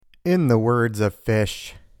In the words of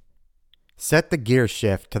Fish, set the gear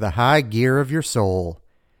shift to the high gear of your soul.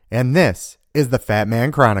 And this is the Fat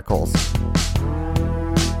Man Chronicles.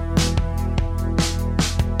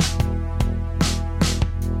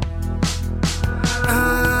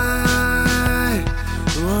 I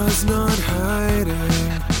was not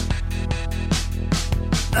hiding.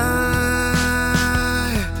 I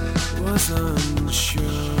was unsure.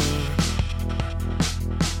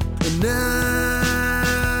 And I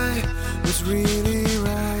was really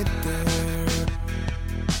right there.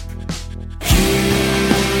 You,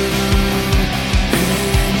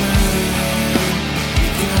 hey man,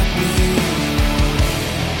 you got me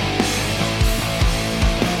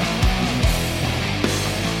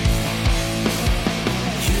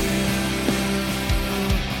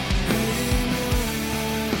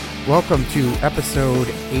Welcome to episode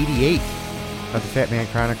 88 of the Fat Man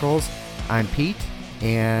Chronicles. I'm Pete,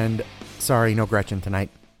 and sorry, no Gretchen tonight.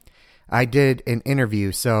 I did an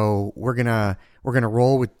interview, so we're gonna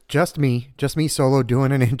roll with just me solo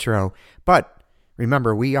doing an intro. But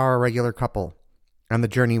remember, we are a regular couple on the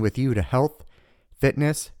journey with you to health,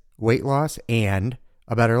 fitness, weight loss, and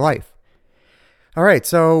a better life. All right,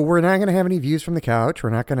 so we're not gonna have any views from the couch. We're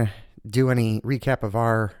not gonna do any recap of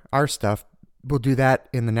our stuff. We'll do that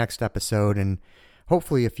in the next episode, and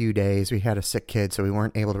hopefully a few days. We had a sick kid, so we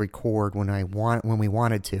weren't able to record when we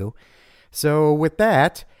wanted to. So with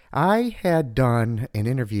that, I had done an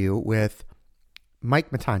interview with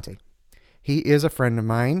Mike Matante. He is a friend of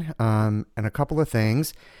mine, and a couple of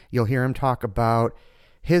things. You'll hear him talk about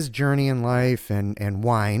his journey in life and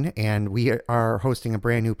wine, and we are hosting a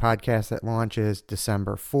brand new podcast that launches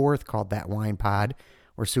December 4th called That Wine Pod.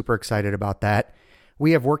 We're super excited about that.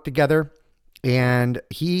 We have worked together, and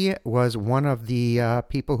he was one of the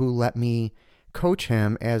people who let me coach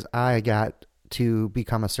him as I got to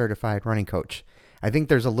become a certified running coach. I think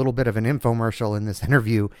there's a little bit of an infomercial in this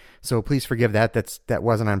interview, so please forgive that. That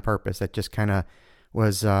wasn't on purpose. That just kind of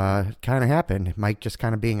was kind of happened. Mike just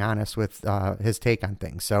kind of being honest with his take on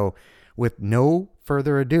things. So with no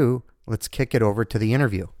further ado, let's kick it over to the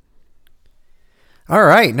interview. All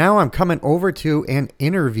right, now I'm coming over to an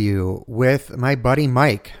interview with my buddy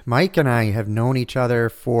Mike. Mike and I have known each other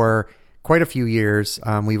for quite a few years.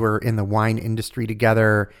 We were in the wine industry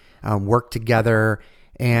together, worked together,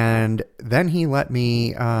 and then he let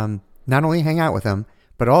me not only hang out with him,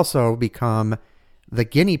 but also become the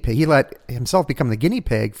guinea pig. He let himself become the guinea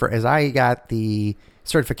pig for as I got the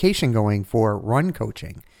certification going for run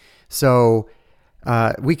coaching. So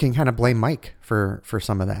we can kind of blame Mike for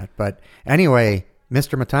some of that. But anyway,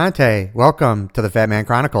 Mr. Matante, welcome to the Fat Man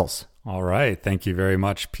Chronicles. All right. Thank you very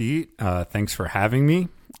much, Pete. Thanks for having me.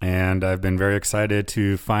 And I've been very excited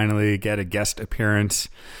to finally get a guest appearance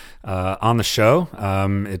on the show.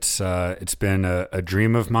 It's been a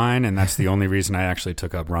dream of mine, and that's the only reason I actually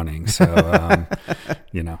took up running. So,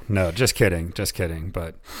 no, just kidding.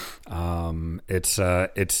 But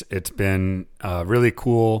it's been really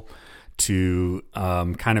cool to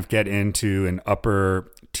kind of get into an upper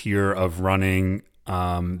tier of running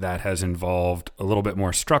that has involved a little bit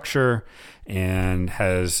more structure and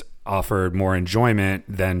has offered more enjoyment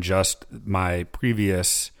than just my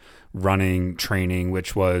previous running training,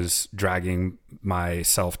 which was dragging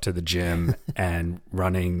myself to the gym and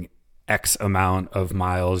running X amount of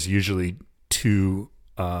miles, usually 2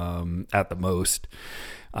 at the most,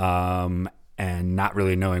 and not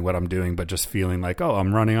really knowing what I'm doing, but just feeling like, oh,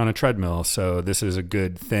 I'm running on a treadmill, so this is a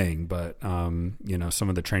good thing. But, some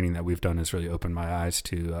of the training that we've done has really opened my eyes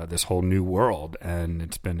to this whole new world, and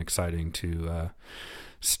it's been exciting to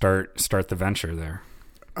start the venture there.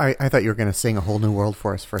 I thought you were going to sing A Whole New World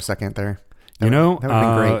for us for a second there. That would have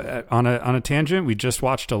been great. On a tangent, we just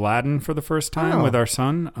watched Aladdin for the first time with our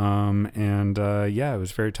son, it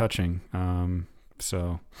was very touching.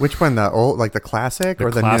 So which one, the old, like the classic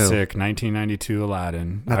or the classic new? 1992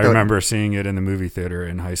 Aladdin? I remember seeing it in the movie theater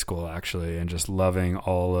in high school, actually, and just loving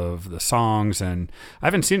all of the songs. And I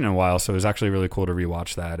haven't seen it in a while, so it was actually really cool to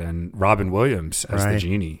rewatch that. And Robin Williams as the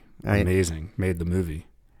genie, amazing, made the movie.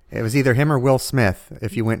 It was either him or Will Smith,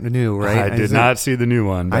 if you went new, right? I did not see the new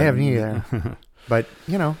one. I haven't either. But,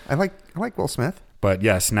 I like Will Smith. But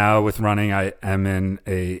yes, now with running, I am in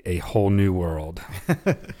a whole new world.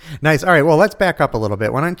 Nice. All right. Well, let's back up a little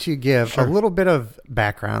bit. Why don't you give a little bit of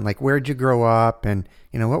background? Like, where'd you grow up? And,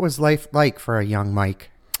 what was life like for a young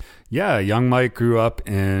Mike? Yeah, young Mike grew up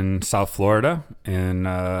in South Florida in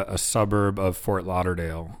a suburb of Fort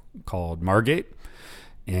Lauderdale called Margate.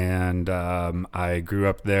 And I grew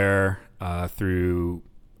up there through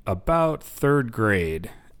about third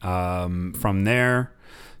grade. From there,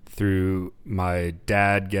 through my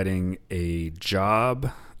dad getting a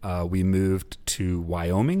job we moved to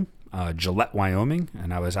Wyoming, Gillette, Wyoming,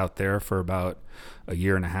 and I was out there for about a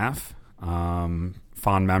year and a half.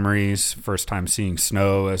 Fond memories, first time seeing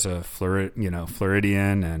snow as a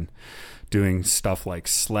Floridian, and doing stuff like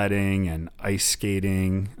sledding and ice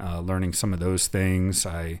skating, learning some of those things.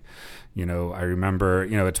 I remember,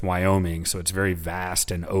 it's Wyoming, so it's very vast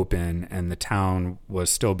and open, and the town was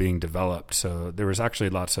still being developed. So there was actually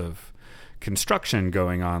lots of construction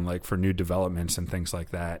going on, like for new developments and things like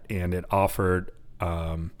that. And it offered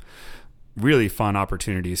really fun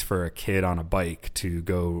opportunities for a kid on a bike to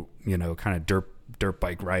go, kind of dirt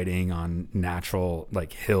bike riding on natural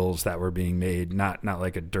like hills that were being made, not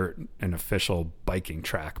like an official biking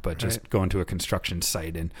track, but just going to a construction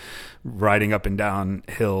site and riding up and down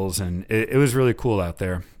hills. And it was really cool out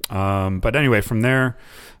there. But anyway, from there,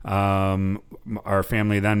 our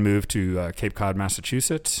family then moved to Cape Cod,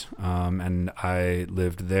 Massachusetts, and I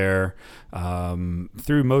lived there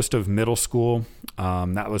through most of middle school.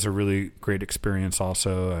 That was a really great experience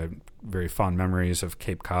also. I very fond memories of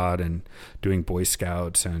Cape Cod and doing Boy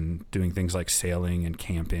Scouts and doing things like sailing and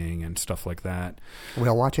camping and stuff like that.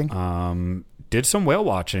 Whale watching? Did some whale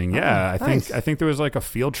watching. Yeah. Nice. I think there was like a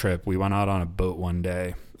field trip. We went out on a boat one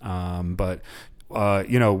day. But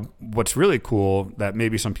what's really cool that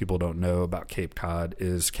maybe some people don't know about Cape Cod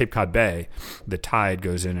is Cape Cod Bay. The tide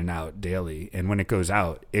goes in and out daily. And when it goes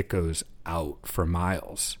out for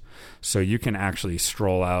miles. So you can actually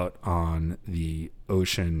stroll out on the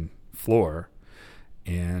ocean floor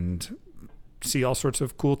and see all sorts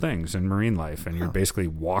of cool things in marine life. And you're basically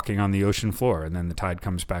walking on the ocean floor, and then the tide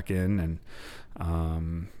comes back in,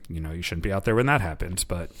 and, you shouldn't be out there when that happens,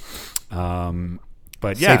 but yeah.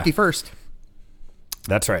 Safety first.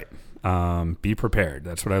 That's right. Be prepared.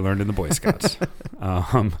 That's what I learned in the Boy Scouts.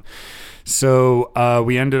 So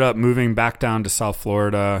we ended up moving back down to South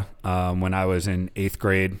Florida when I was in 8th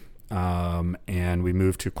grade. And we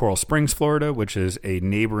moved to Coral Springs, Florida, which is a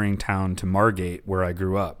neighboring town to Margate, where I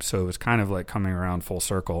grew up. So it was kind of like coming around full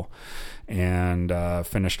circle, and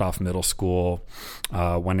finished off middle school,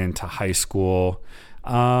 went into high school.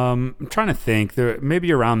 I'm trying to think,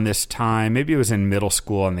 maybe around this time, maybe it was in middle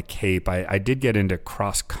school on the Cape. I did get into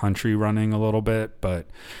cross country running a little bit, but,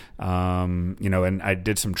 and I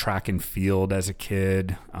did some track and field as a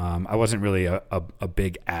kid. I wasn't really a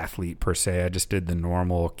big athlete per se. I just did the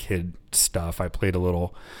normal kid stuff. I played a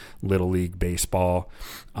little league baseball.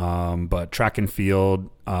 But track and field,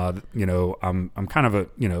 I'm kind of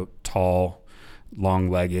a, tall,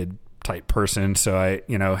 long-legged type person. So I,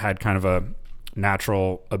 had kind of a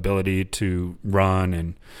natural ability to run,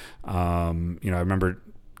 and I remember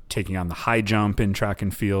taking on the high jump in track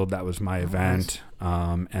and field. That was my event.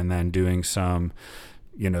 And then doing some,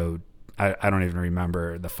 I don't even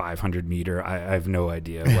remember the 500 meter. I have no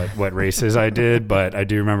idea what races I did, but I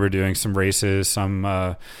do remember doing some races, some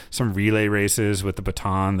relay races with the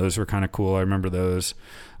baton. Those were kind of cool. I remember those.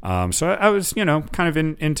 So I was, kind of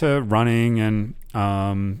into running and,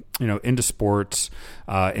 into sports.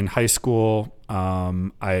 In high school,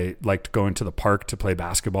 I liked going to the park to play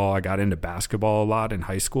basketball. I got into basketball a lot in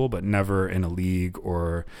high school, but never in a league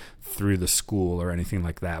or through the school or anything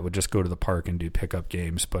like that. Would just go to the park and do pickup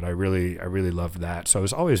games. But I really loved that. So I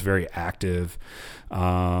was always very active,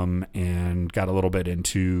 and got a little bit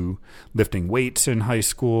into lifting weights in high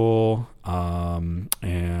school.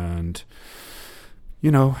 And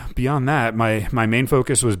beyond that, my main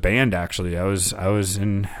focus was band. Actually, I was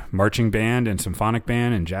in marching band and symphonic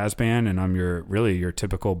band and jazz band, and I'm your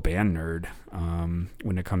typical band nerd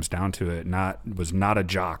when it comes down to it. Was not a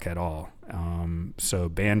jock at all. So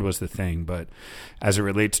band was the thing. But as it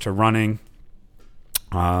relates to running,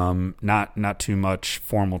 not too much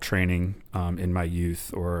formal training in my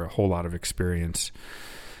youth or a whole lot of experience.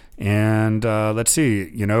 And let's see,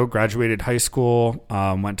 graduated high school,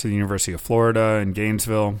 went to the University of Florida in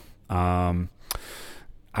Gainesville. I,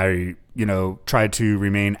 tried to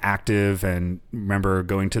remain active, and remember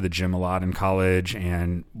going to the gym a lot in college.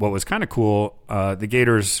 And what was kind of cool, the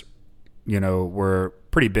Gators, were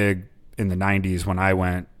pretty big in the 90s when I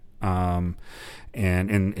went. And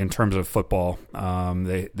in terms of football,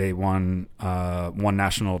 they won one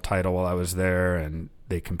national title while I was there, and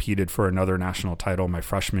they competed for another national title my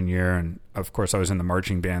freshman year. And of course I was in the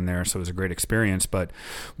marching band there, so it was a great experience. But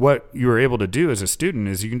what you were able to do as a student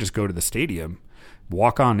is you can just go to the stadium,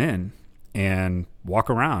 walk on in, and walk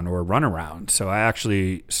around or run around. So I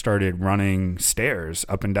actually started running stairs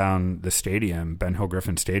up and down the stadium, Ben Hill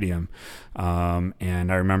Griffin Stadium.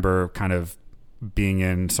 And I remember kind of being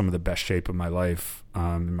in some of the best shape of my life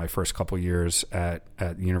in my first couple years at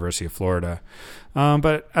the University of Florida.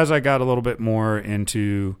 But as I got a little bit more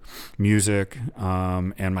into music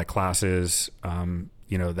and my classes, turning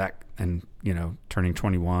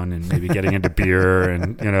 21 and maybe getting into beer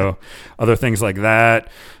and, other things like that,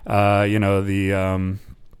 the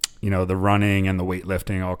running and the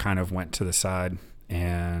weightlifting all kind of went to the side.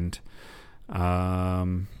 And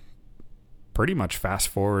pretty much fast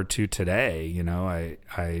forward to today,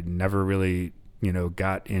 I never really,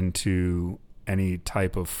 got into any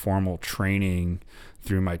type of formal training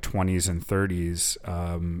through my 20s and 30s,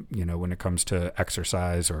 when it comes to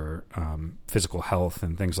exercise or physical health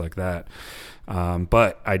and things like that.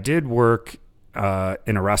 But I did work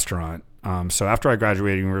in a restaurant. So after I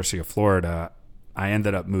graduated University of Florida, I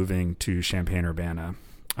ended up moving to Champaign-Urbana,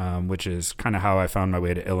 which is kind of how I found my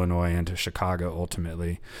way to Illinois and to Chicago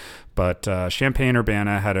ultimately. But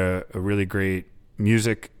Champaign-Urbana had a really great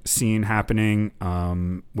music scene happening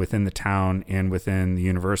within the town and within the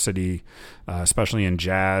university, especially in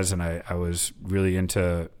jazz. And I was really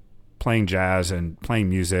into playing jazz and playing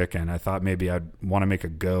music, and I thought maybe I'd want to make a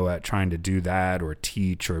go at trying to do that or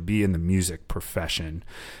teach or be in the music profession.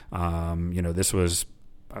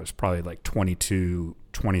 I was probably like 22,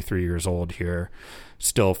 23 years old here,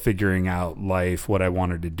 still figuring out life, what I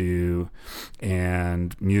wanted to do,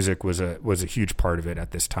 and music was a huge part of it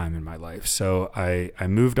at this time in my life. So I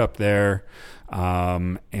moved up there,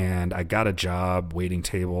 and I got a job waiting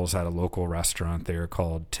tables at a local restaurant there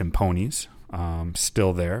called Timponi's.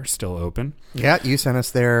 Still there, still open. Yeah, you sent us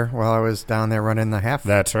there while I was down there running the half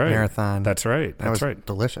marathon. That's right. That was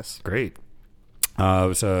delicious. Great.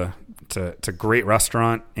 It's a great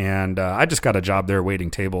restaurant, and I just got a job there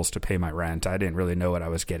waiting tables to pay my rent. I didn't really know what I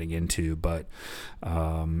was getting into, but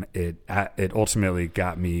it ultimately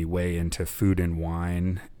got me way into food and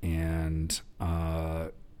wine, and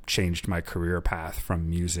changed my career path from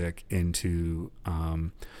music into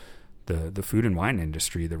the food and wine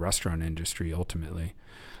industry, the restaurant industry ultimately,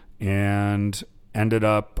 and ended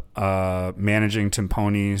up managing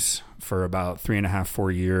Timponi's for about 3.5,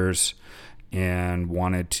 4 years. And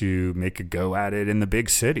wanted to make a go at it in the big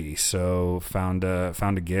city. So found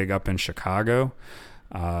a gig up in Chicago,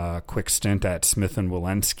 quick stint at Smith &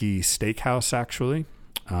 Wollensky Steakhouse actually.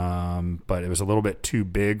 But it was a little bit too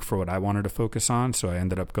big for what I wanted to focus on. So I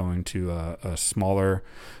ended up going to a smaller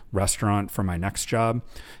restaurant for my next job.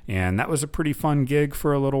 And that was a pretty fun gig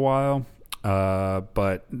for a little while.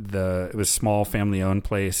 But it was a small family-owned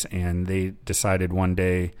place, and they decided one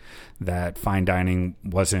day that fine dining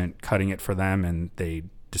wasn't cutting it for them, and they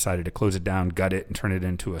decided to close it down, gut it, and turn it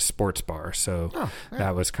into a sports bar. So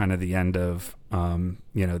that was kind of the end of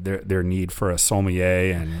their need for a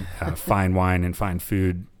sommelier and fine wine and fine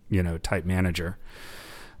food type manager.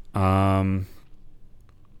 At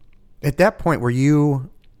that point, were you,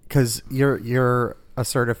 because you're a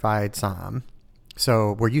certified som,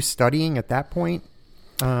 so were you studying at that point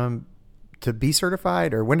to be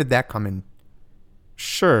certified, or when did that come in?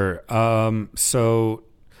 Sure. So,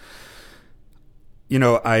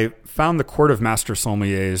 I found the Court of Master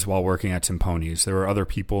Sommeliers while working at Timponi's. There were other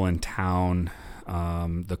people in town,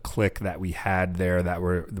 the clique that we had there that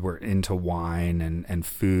were into wine and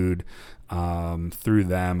food. Through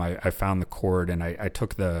them, I found the court, and I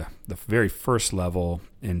took the very first level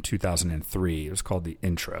in 2003. It was called the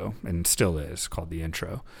Intro, and still is called the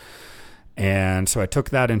Intro. And so I took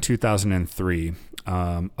that in 2003.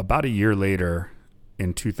 About a year later,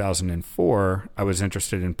 in 2004, I was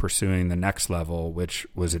interested in pursuing the next level, which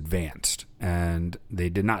was advanced, and they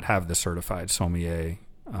did not have the certified sommelier,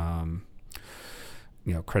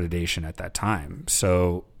 accreditation at that time.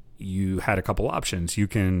 So you had a couple options. You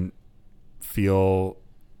can feel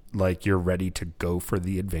like you're ready to go for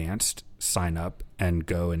the advanced, sign up and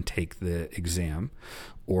go and take the exam,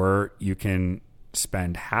 or you can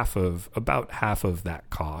spend about half of that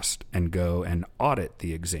cost and go and audit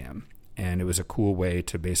the exam. And it was a cool way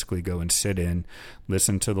to basically go and sit in,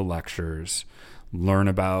 listen to the lectures, learn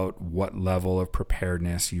about what level of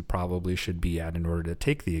preparedness you probably should be at in order to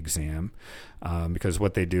take the exam. Because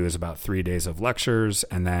what they do is about 3 days of lectures,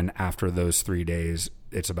 and then after those 3 days,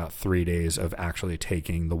 it's about 3 days of actually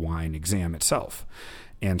taking the wine exam itself.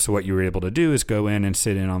 And so what you were able to do is go in and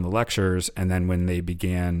sit in on the lectures, and then when they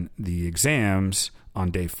began the exams on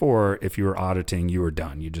day 4, if you were auditing, you were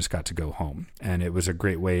done. You just got to go home. And it was a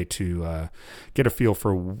great way to get a feel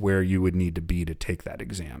for where you would need to be to take that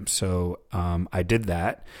exam. So I did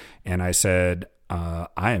that, and I said, I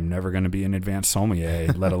am never going to be an advanced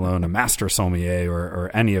sommelier, let alone a master sommelier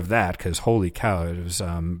or any of that, because holy cow, it was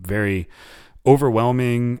very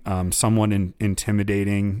overwhelming, somewhat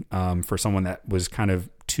intimidating for someone that was kind of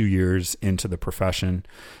 2 years into the profession,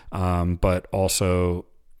 but also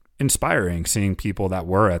inspiring, seeing people that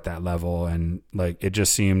were at that level. And like, it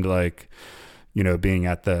just seemed like, being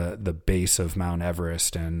at the base of Mount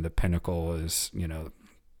Everest, and the pinnacle is,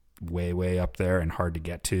 way, way up there and hard to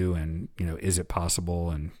get to. And, is it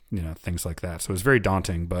possible? And, things like that. So it was very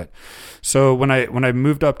daunting. But so when I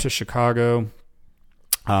moved up to Chicago,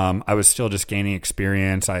 I was still just gaining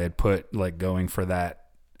experience. I had put like going for that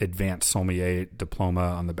advanced sommelier diploma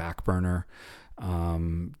on the back burner,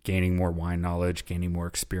 gaining more wine knowledge, gaining more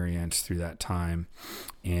experience through that time.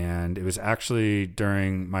 And it was actually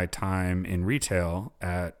during my time in retail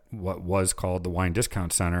at what was called the Wine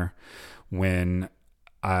Discount Center when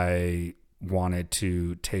I wanted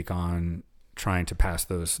to take on trying to pass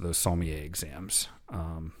those sommelier exams.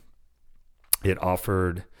 It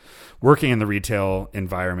offered working in the retail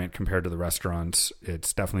environment compared to the restaurants.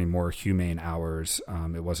 It's definitely more humane hours.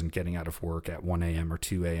 It wasn't getting out of work at 1 a.m. or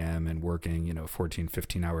 2 a.m. and working, 14,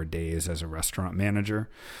 15-hour days as a restaurant manager.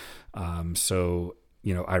 So,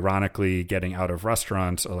 ironically, getting out of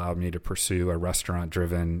restaurants allowed me to pursue a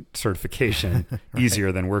restaurant-driven certification right.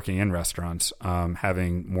 Easier than working in restaurants,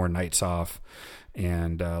 having more nights off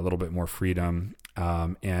and a little bit more freedom.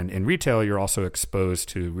 And in retail, you're also exposed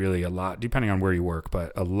to really a lot, depending on where you work,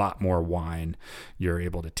 but a lot more wine. You're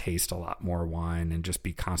able to taste a lot more wine and just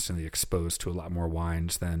be constantly exposed to a lot more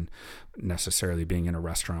wines than necessarily being in a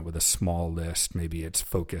restaurant with a small list. Maybe it's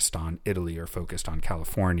focused on Italy or focused on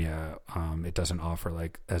California. It doesn't offer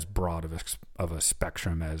like as broad of a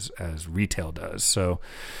spectrum as retail does. So,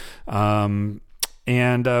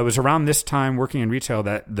 and it was around this time working in retail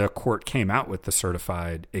that the court came out with the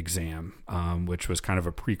certified exam, which was kind of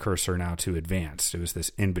a precursor now to advanced. It was this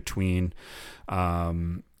in-between,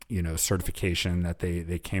 certification that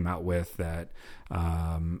they came out with that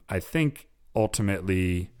I think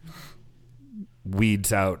ultimately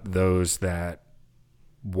weeds out those that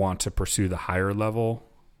want to pursue the higher level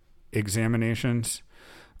examinations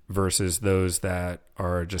versus those that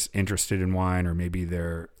are just interested in wine, or maybe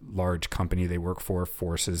their large company they work for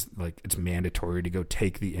forces, like it's mandatory to go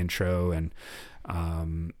take the intro and,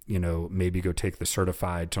 maybe go take the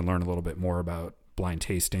certified to learn a little bit more about blind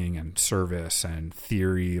tasting and service and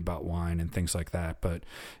theory about wine and things like that. But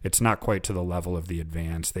it's not quite to the level of the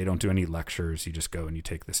advanced. They don't do any lectures. You just go and you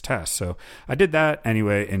take this test. So I did that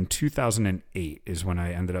anyway. In 2008 is when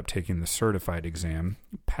I ended up taking the certified exam,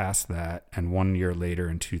 passed that. And 1 year later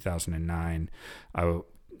in 2009,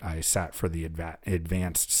 I sat for the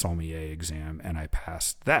advanced sommelier exam, and I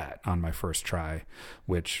passed that on my first try,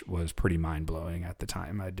 which was pretty mind blowing at the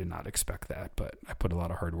time. I did not expect that, but I put a lot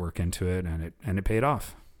of hard work into it, and it paid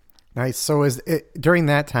off. Nice. So during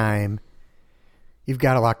that time, you've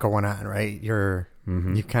got a lot going on, right?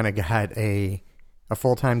 You've kind of got a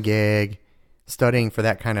full-time gig. Studying for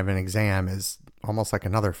that kind of an exam is almost like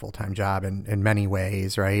another full-time job in many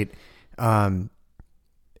ways, right?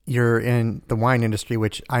 You're in the wine industry,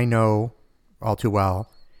 which I know all too well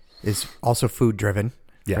is also food driven,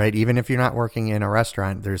 right? Even if you're not working in a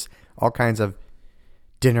restaurant, there's all kinds of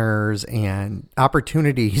dinners and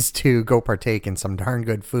opportunities to go partake in some darn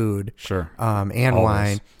good food. Sure. And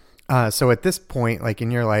Always. wine. So at this point, like in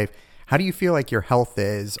your life, how do you feel like your health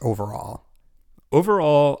is overall?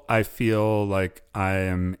 Overall, I feel like I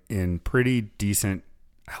am in pretty decent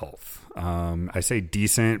health. I say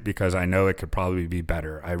decent because I know it could probably be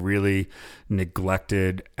better. I really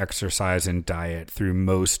neglected exercise and diet through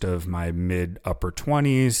most of my mid upper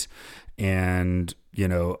 20s and,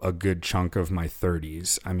 a good chunk of my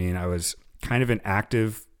 30s. I mean, I was kind of an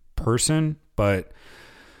active person, but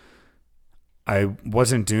I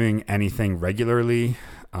wasn't doing anything regularly.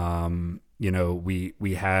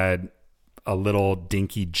 We had a little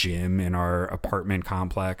dinky gym in our apartment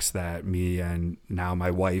complex that me and now my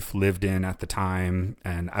wife lived in at the time.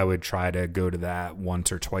 And I would try to go to that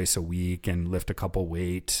once or twice a week and lift a couple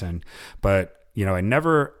weights. But I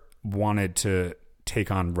never wanted to take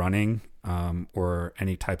on running, or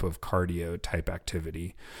any type of cardio type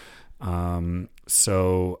activity.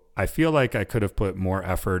 So I feel like I could have put more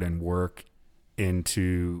effort and work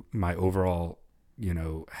into my overall,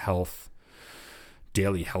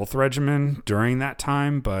 daily health regimen during that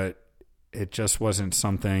time, but it just wasn't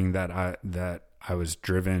something that I was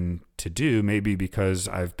driven to do, maybe because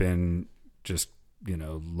I've been just,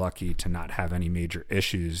 lucky to not have any major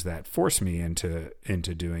issues that force me into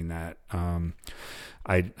doing that.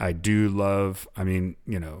 I do love,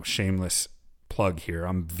 shameless plug here.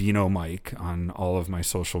 I'm Vino Mike on all of my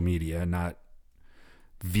social media, not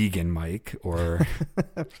vegan Mike or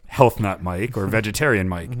health nut Mike or vegetarian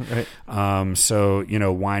Mike. Right. So,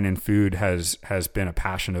 wine and food has been a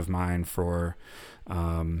passion of mine for,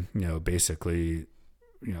 basically,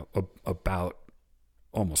 about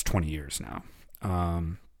almost 20 years now.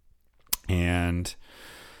 And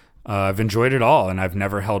I've enjoyed it all, and I've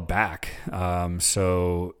never held back. But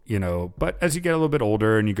as you get a little bit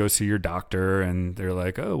older and you go see your doctor and they're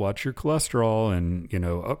like, oh, watch your cholesterol and,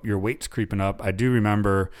 your weight's creeping up. I do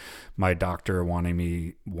remember my doctor wanting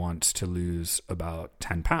me once to lose about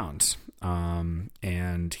 10 pounds.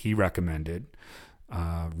 And he recommended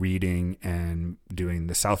reading and doing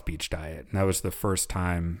the South Beach diet. And that was the first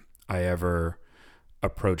time I ever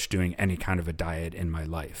approached doing any kind of a diet in my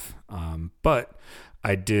life. But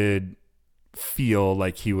I did feel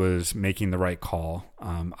like he was making the right call.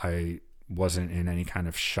 I wasn't in any kind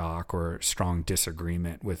of shock or strong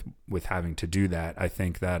disagreement with having to do that. I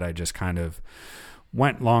think that I just kind of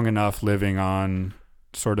went long enough living on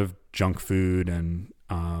sort of junk food and,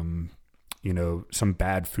 some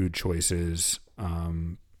bad food choices,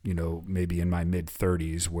 maybe in my mid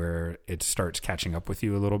 30s where it starts catching up with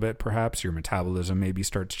you a little bit. Perhaps your metabolism maybe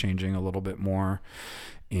starts changing a little bit more.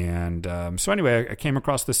 And so anyway, I came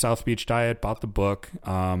across the South Beach diet, bought the book,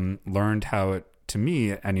 learned how it, to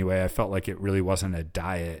me anyway, I felt like it really wasn't a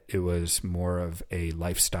diet. It was more of a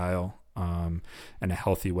lifestyle and a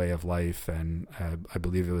healthy way of life. And I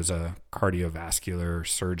believe it was a cardiovascular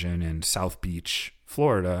surgeon in South Beach,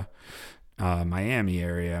 Florida, Miami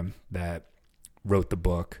area, that wrote the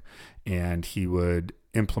book. And he would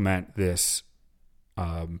implement this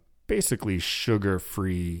basically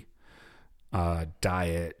sugar-free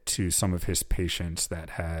diet to some of his patients that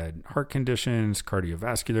had heart conditions,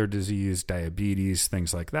 cardiovascular disease, diabetes,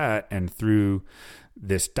 things like that. And through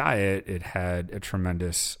this diet, it had a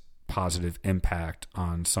tremendous positive impact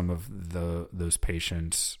on some of those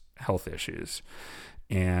patients' health issues.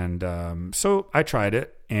 And so I tried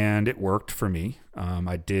it, and it worked for me.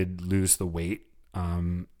 I did lose the weight.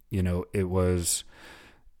 It was,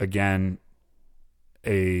 again,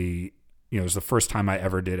 it was the first time I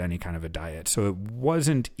ever did any kind of a diet. So it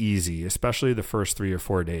wasn't easy, especially the first 3 or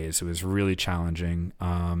 4 days. It was really challenging.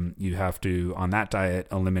 You have to, on that diet,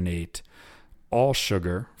 eliminate all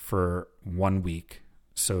sugar for 1 week.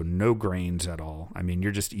 So no grains at all. I mean,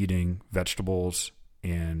 you're just eating vegetables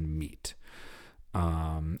and meat,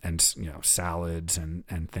 and salads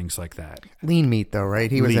and things like that. Lean meat though,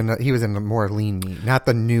 right? He was in the more lean meat, not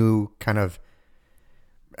the new kind of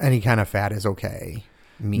any kind of fat is okay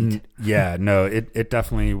meat. Yeah, no, it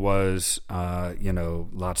definitely was,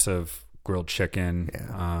 lots of grilled chicken,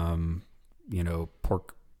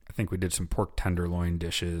 pork. I think we did some pork tenderloin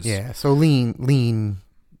dishes. Yeah. So lean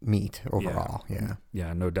meat overall. Yeah.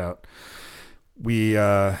 Yeah, no doubt.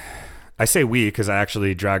 I say we because I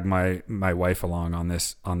actually dragged my wife along on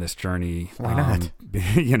this journey. Why not?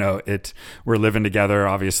 We're living together,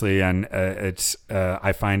 obviously, and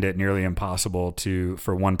I find it nearly impossible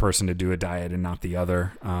for one person to do a diet and not the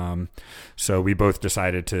other. So we both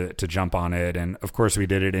decided to jump on it, and of course we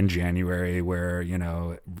did it in January, where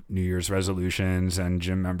New Year's resolutions and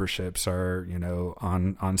gym memberships are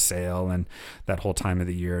on sale, and that whole time of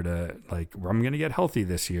the year to I'm going to get healthy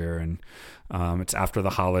this year, and it's after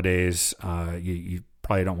the holidays. You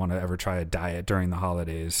probably don't want to ever try a diet during the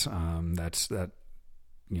holidays. That's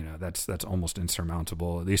almost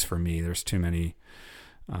insurmountable, at least for me. There's too many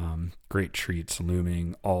great treats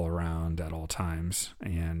looming all around at all times,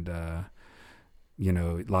 and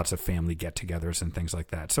lots of family get-togethers and things like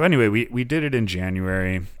that. So anyway, we did it in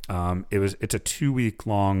January. It's a 2-week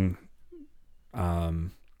long.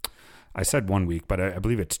 I said 1 week, but I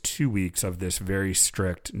believe it's 2 weeks of this very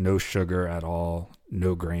strict, no sugar at all,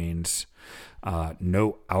 no grains,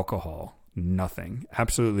 no alcohol, nothing,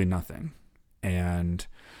 absolutely nothing. And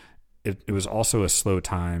it was also a slow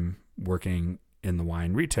time working in the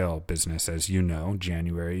wine retail business. As you know,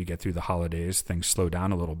 January, you get through the holidays, things slow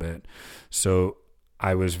down a little bit. So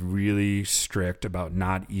I was really strict about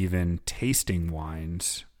not even tasting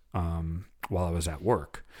wines while I was at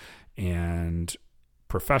work. And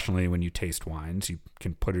professionally, when you taste wines, you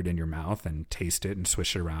can put it in your mouth and taste it and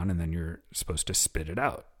swish it around, and then you're supposed to spit it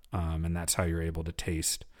out. And that's how you're able to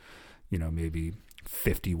taste, maybe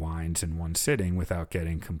 50 wines in one sitting without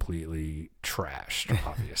getting completely trashed,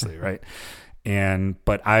 obviously, right?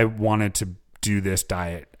 But I wanted to do this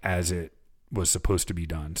diet as it was supposed to be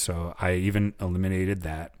done. So I even eliminated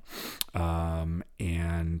that.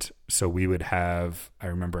 And so we would I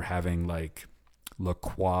remember having La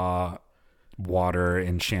Croix water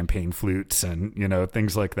and champagne flutes and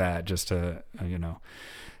things like that, just to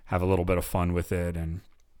have a little bit of fun with it. And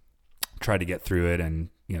try to get through it. And,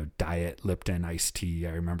 diet Lipton iced tea,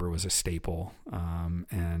 I remember, was a staple.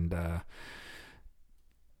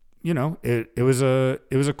 It was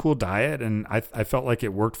a cool diet, and I felt like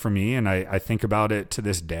it worked for me. And I think about it to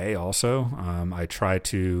this day also. I try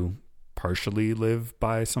to partially live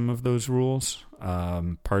by some of those rules,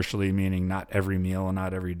 partially meaning not every meal and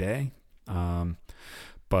not every day.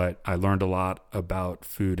 But I learned a lot about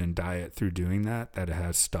food and diet through doing that it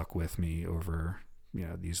has stuck with me over,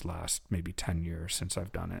 these last maybe 10 years since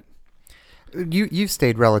I've done it. You've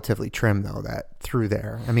stayed relatively trim though through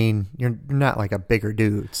there. I mean, you're not like a bigger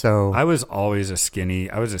dude. So I was always a skinny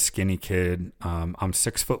kid. I'm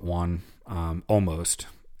 6'1", almost.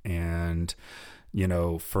 And,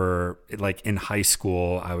 for like in high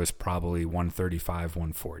school, I was probably 135,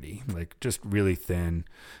 140, like just really thin.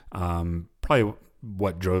 Probably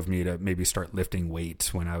what drove me to maybe start lifting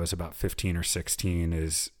weights when I was about 15 or 16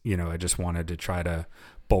 is, I just wanted to try to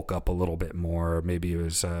bulk up a little bit more. Maybe it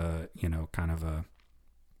was, kind of a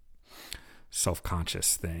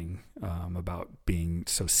self-conscious thing, about being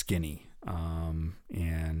so skinny.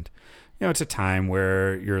 And, it's a time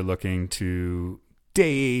where you're looking to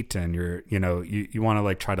date and you're, you want to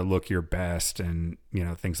like try to look your best and,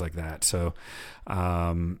 things like that. So,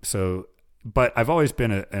 but I've always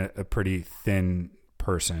been a pretty thin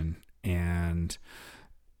person, and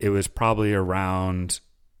it was probably around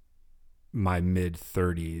my mid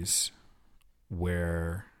 30s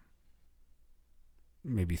where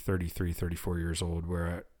maybe 33, 34 years old,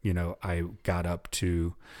 where, I got up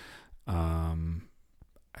to, I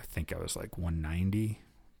think I was like 190,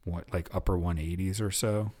 like upper 180s or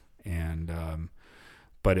so. And,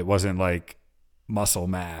 but it wasn't like muscle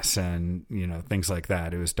mass and, things like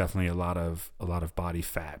that. It was definitely a lot of body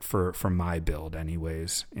fat for my build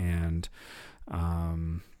anyways. And,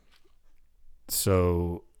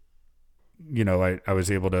 so, I was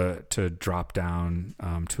able to drop down,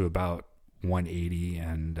 to about 180,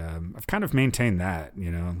 and, I've kind of maintained that,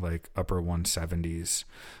 like upper 170s.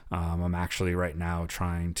 I'm actually right now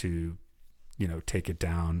trying to, take it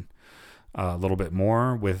down a little bit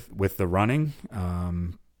more with the running.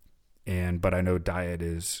 But I know diet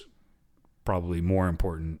is probably more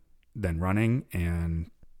important than running, and,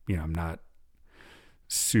 I'm not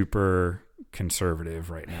super conservative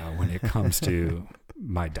right now when it comes to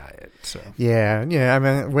my diet. So yeah. I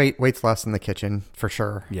mean, weight's less in the kitchen for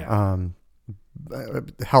sure. Yeah.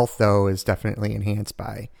 Health though is definitely enhanced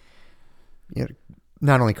by,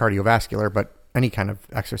 not only cardiovascular, but any kind of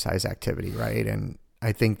exercise activity. Right. And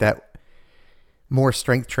I think that more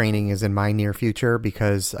strength training is in my near future,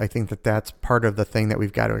 because I think that that's part of the thing that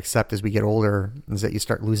we've got to accept as we get older, is that you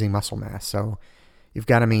start losing muscle mass. So you've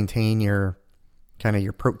got to maintain your kind of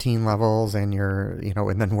your protein levels and your,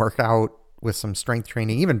 and then work out with some strength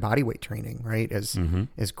training, even body weight training, right, is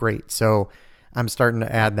great. So I'm starting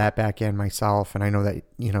to add that back in myself. And I know that,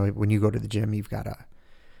 when you go to the gym, you've got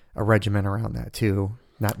a regimen around that too,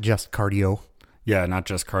 not just cardio. Yeah, not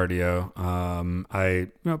just cardio. I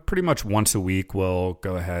pretty much once a week will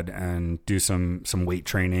go ahead and do some weight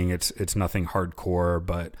training. It's nothing hardcore,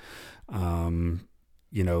 but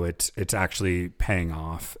it's actually paying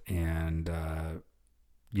off, and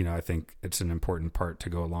I think it's an important part to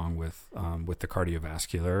go along with the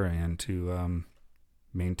cardiovascular and to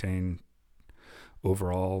maintain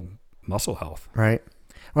overall muscle health. Right.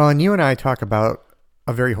 Well, and you and I talk about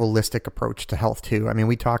a very holistic approach to health too. I mean,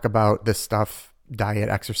 we talk about this stuff, diet,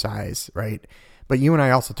 exercise, right? But you and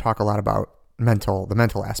I also talk a lot about the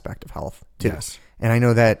mental aspect of health too. Yes. And I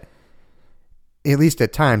know that, at least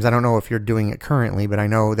at times, I don't know if you're doing it currently, but I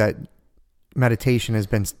know that meditation has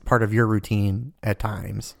been part of your routine at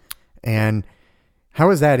times. And how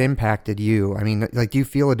has that impacted you? I mean, like, do you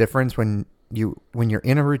feel a difference when you're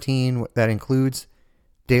in a routine that includes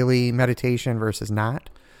daily meditation versus not?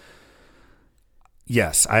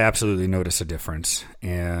 Yes, I absolutely notice a difference.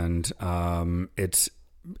 And it's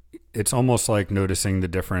almost like noticing the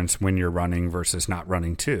difference when you're running versus not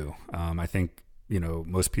running too. I think,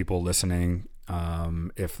 most people listening,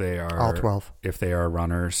 if they are all 12, if they are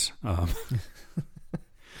runners,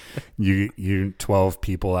 you 12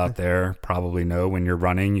 people out there probably know when you're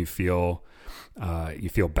running, you feel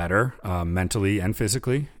better, mentally and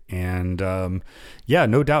physically. And,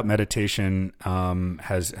 no doubt meditation,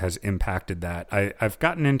 has impacted that. I've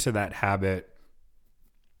gotten into that habit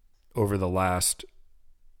over the last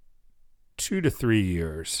 2 to 3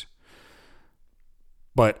 years,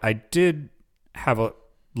 but I did have a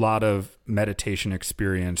lot of meditation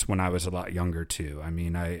experience when I was a lot younger too. I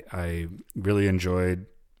mean, I really enjoyed,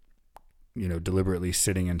 deliberately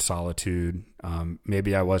sitting in solitude.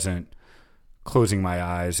 Maybe I wasn't closing my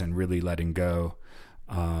eyes and really letting go.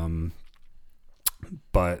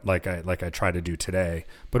 but like I try to do today.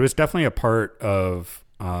 But it was definitely a part of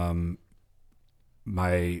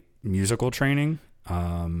my musical training.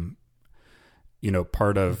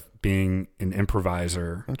 Part of being an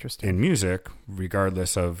improviser Interesting. in music,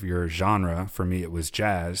 regardless of your genre. For me, it was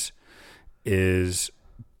jazz. Is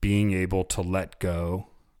being able to let go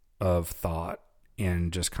of thought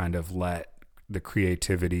and just kind of let the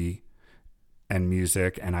creativity and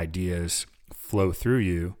music and ideas flow through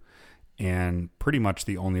you. And pretty much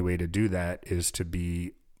the only way to do that is to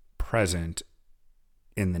be present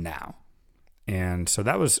in the now. And so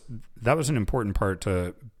that was an important part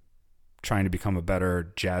to trying to become a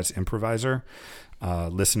better jazz improviser,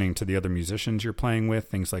 listening to the other musicians you're playing with,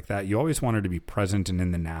 things like that. You always wanted to be present and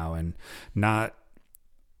in the now and not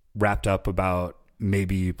wrapped up about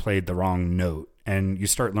maybe you played the wrong note. And you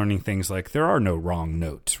start learning things like there are no wrong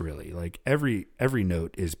notes, really. Like every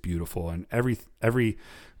note is beautiful, and every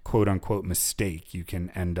quote unquote mistake, you can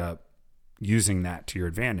end up using that to your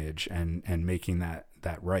advantage and making that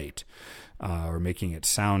right, or making it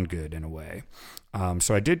sound good in a way.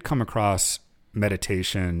 So I did come across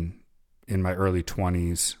meditation in my early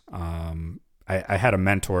 20s. I had a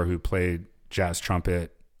mentor who played jazz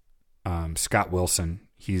trumpet, Scott Wilson.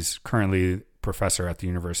 He's currently professor at the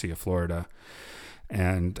University of Florida.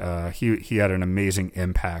 And he had an amazing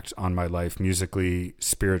impact on my life musically,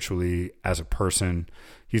 spiritually, as a person.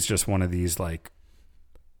 He's just one of these,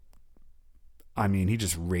 he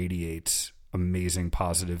just radiates amazing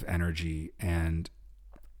positive energy and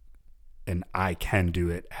an I can do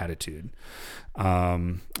it attitude.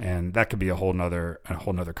 And that could be a whole nother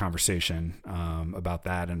conversation about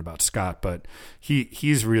that and about Scott. But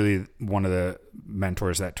he's really one of the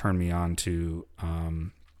mentors that turned me on to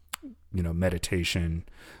meditation,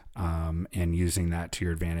 and using that to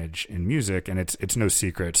your advantage in music. And it's no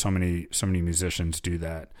secret. So many musicians do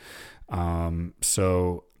that.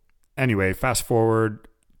 So anyway, fast forward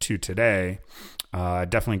to today, I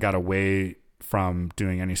definitely got away from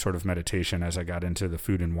doing any sort of meditation as I got into the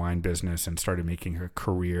food and wine business and started making a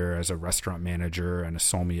career as a restaurant manager and a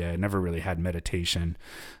sommelier. I never really had meditation,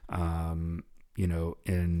 in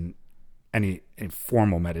any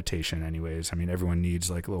formal meditation anyways. I mean, everyone needs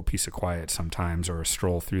like a little piece of quiet sometimes, or a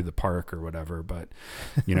stroll through the park or whatever, but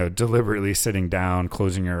deliberately sitting down,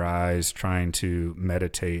 closing your eyes, trying to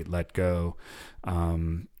meditate, let go,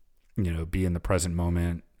 be in the present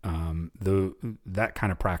moment. That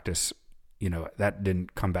kind of practice, that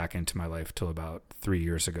didn't come back into my life till about 3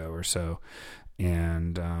 years ago or so.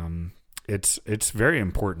 And, it's very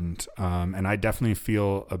important. And I definitely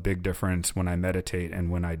feel a big difference when I meditate and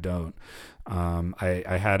when I don't.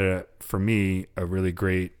 I had for me, a really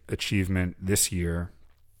great achievement this year.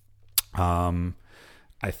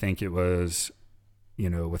 I think it was,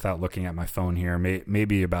 without looking at my phone here,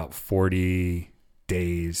 maybe about 40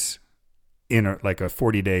 days in a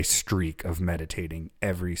 40-day streak of meditating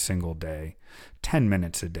every single day, 10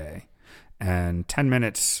 minutes a day. And 10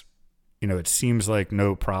 minutes, it seems like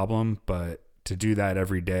no problem, but to do that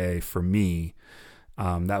every day for me,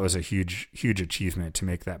 that was a huge, huge achievement to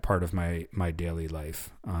make that part of my daily life.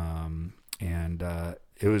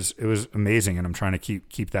 It was amazing. And I'm trying to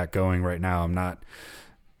keep that going right now.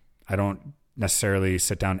 I don't necessarily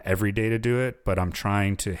sit down every day to do it, but I'm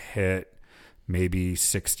trying to hit maybe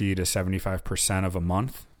 60 to 75% of a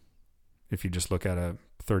month. If you just look at a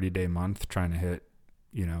 30-day month, trying to hit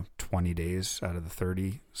 20 days out of the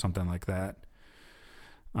 30, something like that.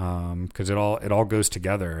 Cause it all goes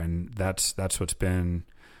together, and that's what's been,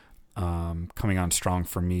 coming on strong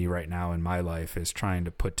for me right now in my life, is trying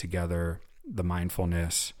to put together the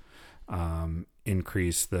mindfulness,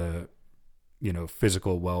 increase the,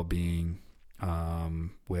 physical well-being,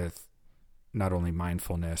 with not only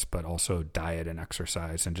mindfulness, but also diet and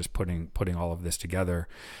exercise, and just putting all of this together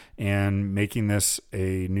and making this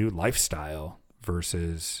a new lifestyle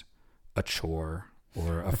versus a chore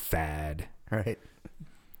or a fad. Right.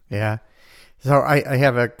 Yeah. So I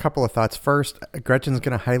have a couple of thoughts. First, Gretchen's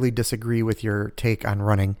going to highly disagree with your take on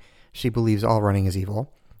running. She believes all running is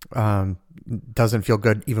evil. Doesn't feel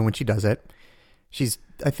good even when she does it. She's,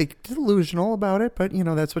 I think, delusional about it, but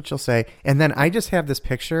that's what she'll say. And then I just have this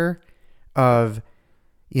picture of,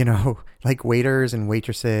 like waiters and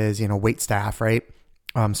waitresses, wait staff, right?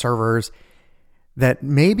 Servers, that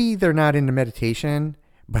maybe they're not into meditation,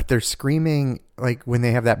 but they're screaming, like when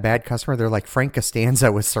they have that bad customer, they're like Frank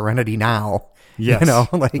Costanza with Serenity Now. Yes.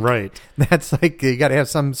 Right. That's like, you got to have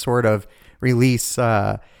some sort of release,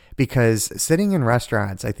 because sitting in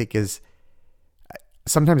restaurants, I think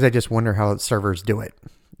sometimes I just wonder how servers do it,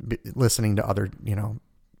 listening to other,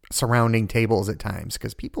 surrounding tables at times,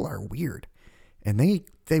 because people are weird. and they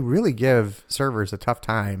really give servers a tough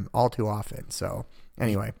time all too often. So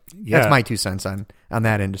anyway, Yeah. that's my 2 cents on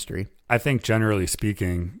that industry. I think generally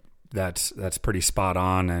speaking, that's pretty spot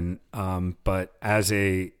on. And but as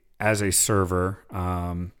a server,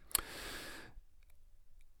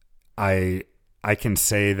 I can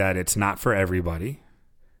say that it's not for everybody,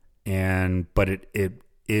 but it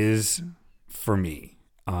is for me.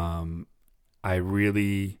 I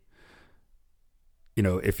really,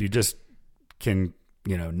 if you just can,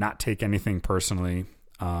 not take anything personally.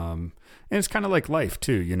 And it's kind of like life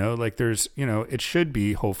too, like there's, it should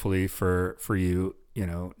be hopefully for you,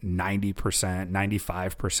 90%,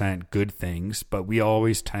 95% good things, but we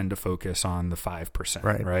always tend to focus on the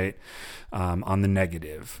 5%, right? On the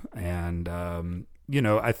negative. And,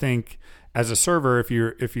 I think as a server, if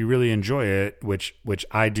you really enjoy it, which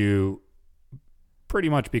I do pretty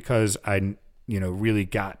much because I, really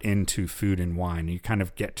got into food and wine, you kind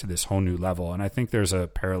of get to this whole new level. And I think there's a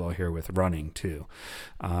parallel here with running too.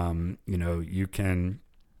 You can,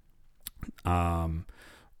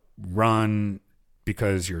 run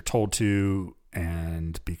because you're told to,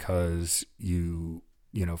 and because you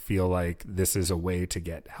feel like this is a way to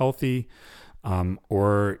get healthy,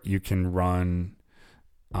 or you can run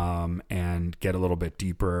and get a little bit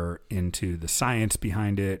deeper into the science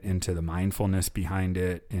behind it, into the mindfulness behind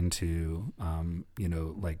it, into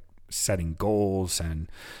like setting goals and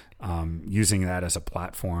using that as a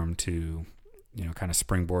platform to kind of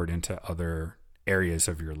springboard into other areas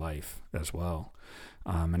of your life as well.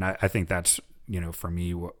 And I think that's for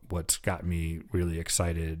me what's got me really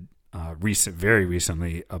excited very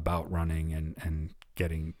recently about running and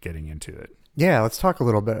getting into it. Yeah, let's talk a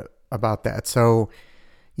little bit about that. So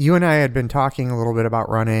you and I had been talking a little bit about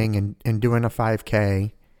running and doing a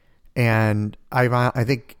 5K, and I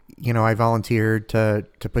think I volunteered to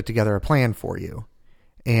put together a plan for you.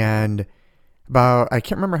 And I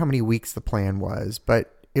can't remember how many weeks the plan was,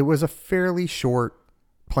 but it was a fairly short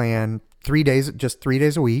plan, 3 days, just 3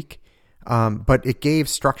 days a week. But it gave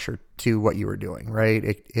structure to what you were doing, right?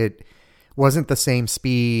 It wasn't the same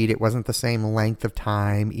speed. It wasn't the same length of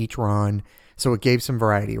time each run. So it gave some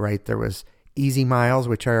variety, right? There was easy miles,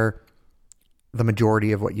 which are the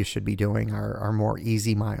majority of what you should be doing are more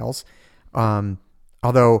easy miles.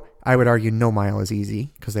 Although I would argue no mile is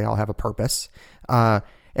easy because they all have a purpose. And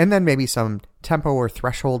then maybe some tempo or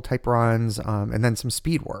threshold type runs, and then some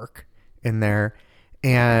speed work in there.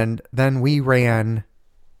 And then we ran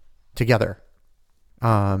together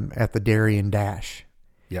at the Darien Dash.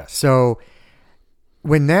 Yes. So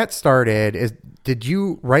when that started, did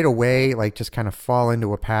you right away like just kind of fall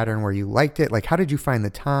into a pattern where you liked it? Like, how did you find the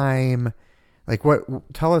time? Like,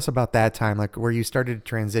 tell us about that time, like where you started to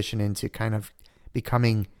transition into kind of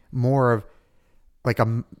becoming more of like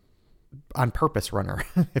a on purpose runner,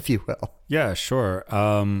 if you will. Yeah, sure.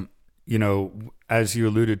 As you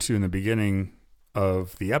alluded to in the beginning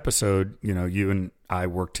of the episode, you and I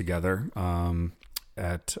worked together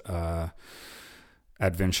at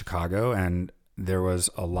Vin Chicago, and there was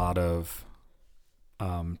a lot of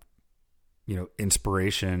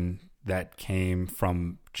inspiration that came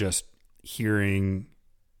from just hearing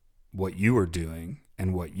what you were doing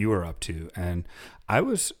and what you were up to. And I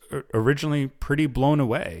was originally pretty blown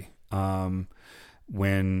away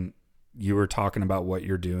when you were talking about what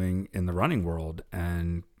you're doing in the running world,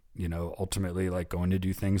 and ultimately like going to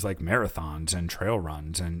do things like marathons and trail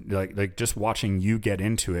runs, and like just watching you get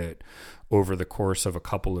into it over the course of a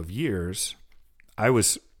couple of years. I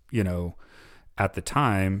was, at the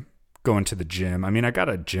time going to the gym. I mean, I got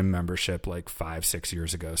a gym membership like 5-6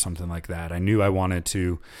 years ago, something like that. I knew I wanted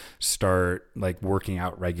to start like working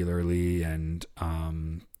out regularly and,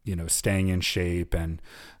 staying in shape. And,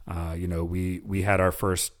 we had our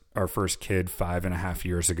first kid 5.5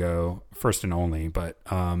 years ago, first and only. But,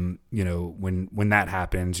 when that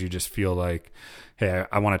happens, you just feel like, hey,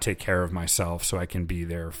 I want to take care of myself so I can be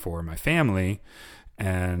there for my family.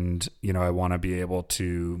 And, I want to be able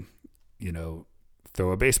to,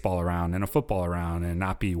 throw a baseball around and a football around and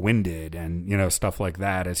not be winded and, stuff like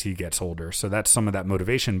that as he gets older. So that's some of that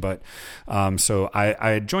motivation. But so I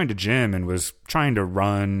had joined a gym and was trying to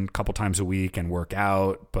run a couple times a week and work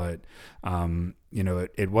out, but,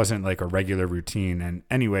 it wasn't like a regular routine. And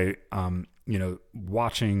anyway,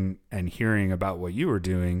 watching and hearing about what you were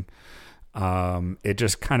doing, it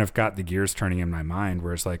just kind of got the gears turning in my mind,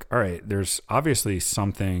 where it's like, all right, there's obviously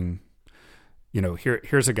something,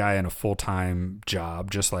 here's a guy in a full-time job,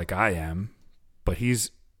 just like I am, but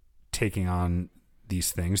he's taking on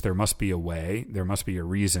these things. There must be a way, there must be a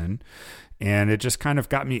reason. And it just kind of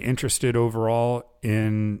got me interested overall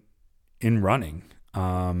in running.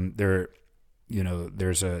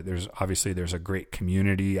 there's obviously there's a great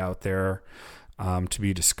community out there to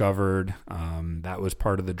be discovered. That was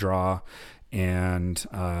part of the draw. And,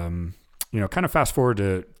 kind of fast forward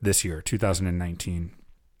to this year, 2019,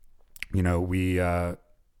 we,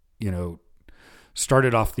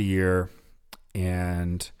 started off the year,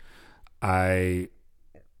 and I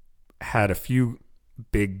had a few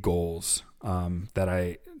big goals, that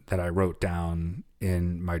I wrote down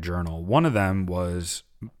in my journal. One of them was,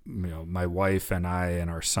 my wife and I and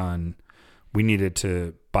our son, we needed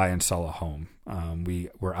to buy and sell a home. We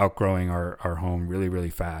were outgrowing our home really, really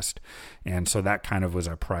fast. And so that kind of was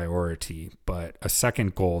a priority. But a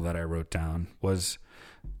second goal that I wrote down was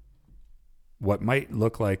what might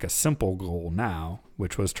look like a simple goal now,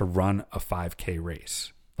 which was to run a 5K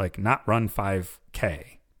race. Like, not run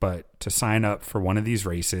 5K, but to sign up for one of these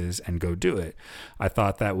races and go do it. I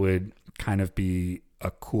thought that would kind of be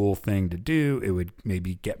a cool thing to do. It would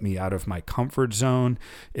maybe get me out of my comfort zone.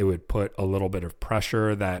 It would put a little bit of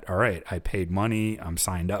pressure that, all right, I paid money, I'm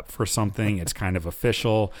signed up for something, it's kind of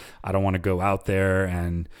official. I don't want to go out there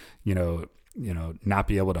and, not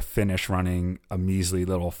be able to finish running a measly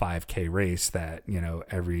little 5K race that,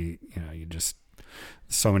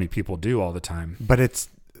 so many people do all the time. But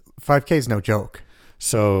 5K is no joke.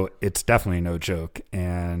 So it's definitely no joke.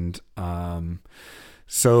 And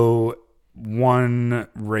so one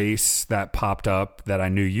race that popped up that I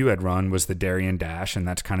knew you had run was the Darien Dash, and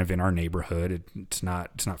that's kind of in our neighborhood. It's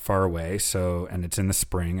not far away. So, and it's in the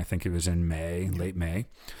spring. I think it was in May, late May.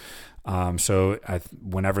 So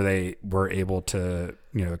whenever they were able to,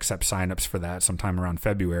 accept signups for that sometime around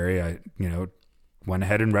February, I, went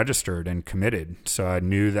ahead and registered and committed. So I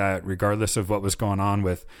knew that regardless of what was going on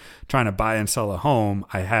with trying to buy and sell a home,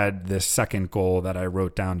 I had this second goal that I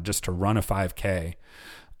wrote down just to run a 5K,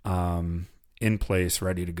 in place,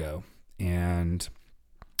 ready to go. And,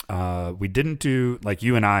 we didn't do, like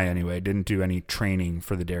you and I anyway, didn't do any training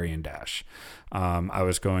for the Darien Dash. I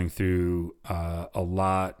was going through, a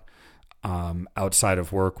lot, outside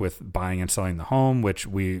of work with buying and selling the home, which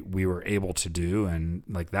we were able to do. And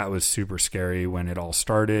like, that was super scary when it all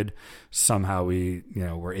started. Somehow we,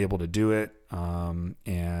 were able to do it.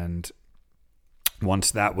 And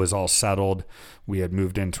once that was all settled, we had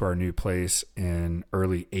moved into our new place in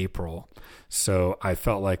early April. So I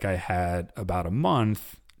felt like I had about a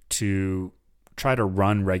month to try to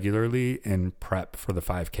run regularly in prep for the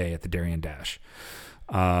 5K at the Darien Dash.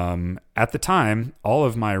 At the time, all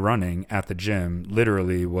of my running at the gym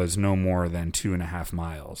literally was no more than 2.5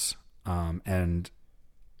 miles. And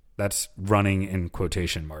that's running in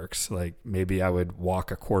quotation marks. Like, maybe I would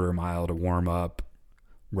walk a quarter mile to warm up,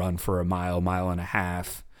 run for a mile, mile and a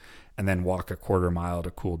half, and then walk a quarter mile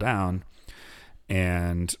to cool down.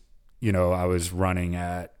 And, I was running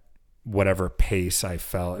at whatever pace I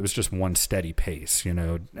felt. It was just one steady pace,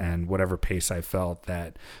 and whatever pace I felt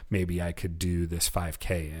that maybe I could do this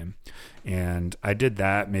 5K in. And I did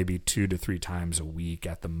that maybe 2 to 3 times a week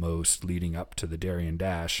at the most leading up to the Darien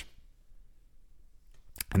Dash.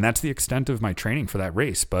 And that's the extent of my training for that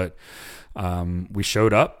race. But we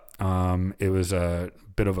showed up. It was a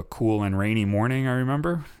bit of a cool and rainy morning, I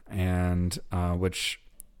remember, and which,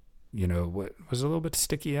 was a little bit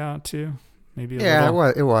sticky out too. Maybe it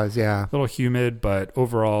was, yeah. A little humid, but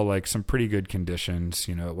overall, like, some pretty good conditions.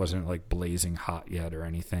 It wasn't like blazing hot yet or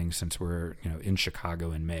anything, since we're, in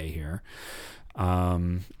Chicago in May here.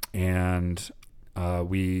 And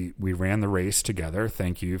we ran the race together.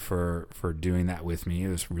 Thank you for doing that with me. It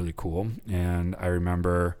was really cool. And I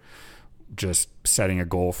remember just setting a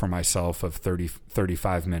goal for myself of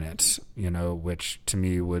 35 minutes, which to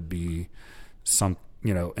me would be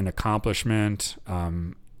an accomplishment,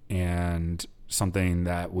 and something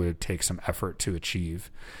that would take some effort to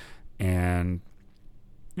achieve. And,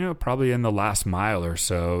 probably in the last mile or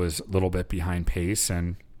so is a little bit behind pace.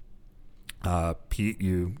 And, Pete,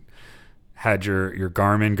 you had your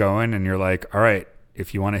Garmin going, and you're like, all right,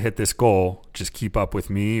 if you want to hit this goal, just keep up with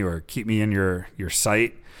me or keep me in your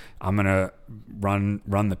sight. I'm going to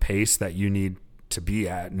run the pace that you need to be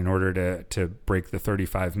at in order to break the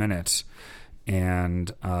 35 minutes.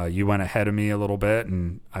 And you went ahead of me a little bit,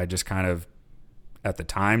 and I just kind of, at the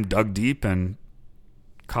time, dug deep and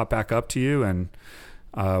caught back up to you, and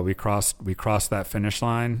we crossed that finish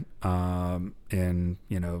line in,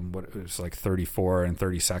 what it was, like 34 and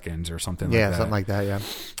 30 seconds or something like that. Yeah, something like that, yeah.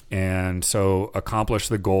 And so accomplished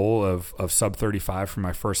the goal of sub 35 for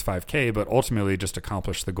my first 5K, but ultimately just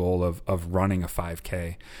accomplished the goal of running a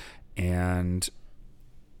 5K. And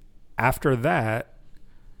after that,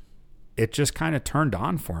 it just kind of turned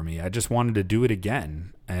on for me. I just wanted to do it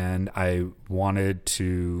again, and I wanted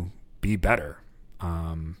to be better.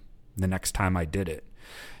 the next time I did it.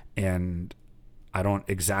 And I don't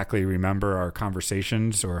exactly remember our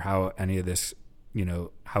conversations or how any of this,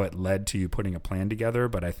 how it led to you putting a plan together.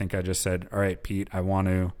 But I think I just said, all right, Pete, I want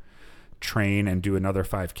to train and do another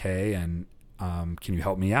 5K, and can you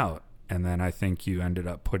help me out? And then I think you ended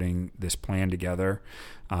up putting this plan together.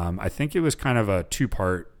 I think it was kind of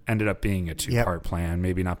ended up being a two-part plan,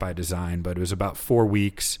 maybe not by design, but it was about 4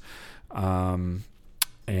 weeks. And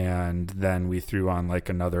then we threw on like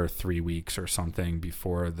another 3 weeks or something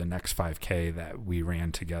before the next 5K that we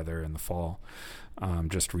ran together in the fall,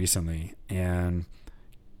 just recently. And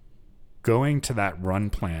going to that run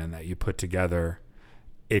plan that you put together,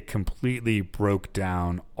 it completely broke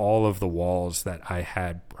down all of the walls that I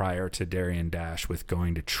had prior to Darien Dash with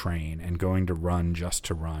going to train and going to run just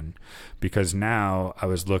to run. Because now I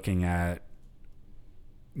was looking at,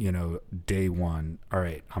 day one, all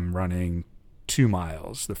right, I'm running 2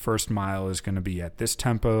 miles. The first mile is going to be at this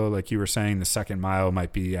tempo, like you were saying. The second mile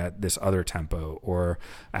might be at this other tempo, or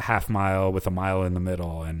a half mile with a mile in the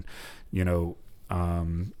middle. And,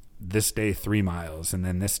 this day 3 miles, and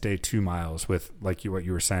then this day 2 miles with, like what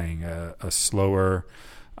you were saying, a slower,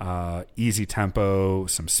 easy tempo,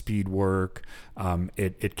 some speed work.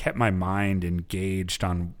 It kept my mind engaged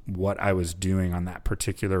on what I was doing on that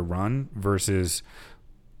particular run versus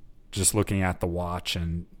just looking at the watch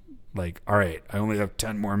and like, all right, I only have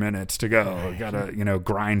 10 more minutes to go. I gotta,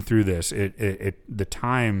 grind through this. The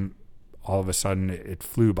time all of a sudden it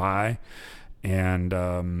flew by. And,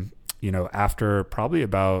 after probably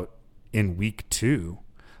about in week 2,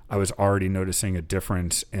 I was already noticing a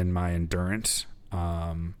difference in my endurance,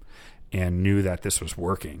 and knew that this was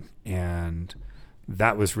working. And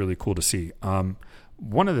that was really cool to see.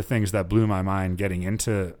 One of the things that blew my mind getting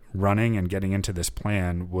into running and getting into this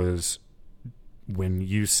plan was when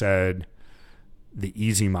you said the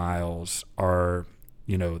easy miles are,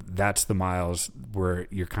 that's the miles where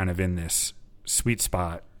you're kind of in this sweet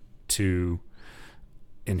spot to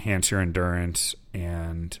enhance your endurance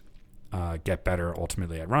and get better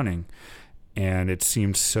ultimately at running. And it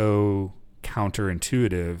seemed so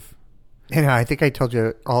counterintuitive. And I think I told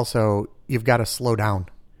you also, you've got to slow down.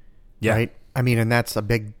 Yeah. Right? I mean, and that's a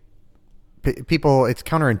big, people, it's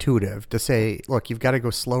counterintuitive to say, look, you've got to go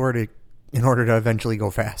slower in order to eventually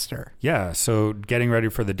go faster. Yeah. So getting ready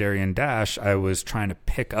for the Darien Dash, I was trying to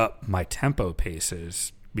pick up my tempo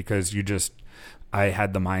paces because I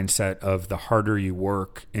had the mindset of the harder you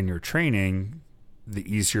work in your training, the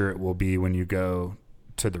easier it will be when you go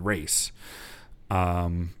to the race,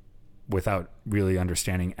 without really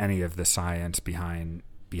understanding any of the science behind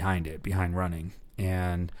running.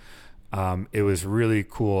 And it was really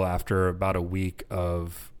cool after about a week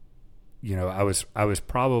of, I was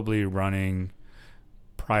probably running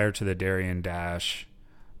prior to the Darien Dash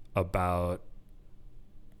about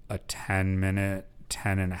a 10 and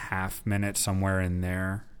a half minute, somewhere in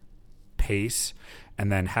there pace.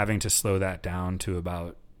 And then having to slow that down to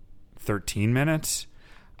about 13 minutes.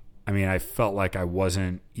 I mean, I felt like I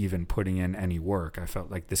wasn't even putting in any work. I felt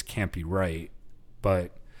like this can't be right,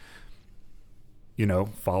 but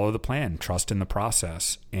follow the plan, trust in the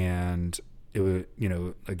process. And it was,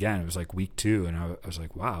 again, it was like week 2, and I was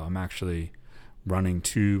like, wow, I'm actually running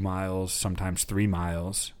 2 miles, sometimes 3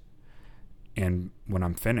 miles. And when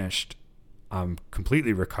I'm finished, I'm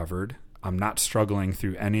completely recovered. I'm not struggling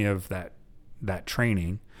through any of that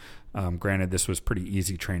training. Granted, this was pretty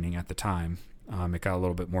easy training at the time. It got a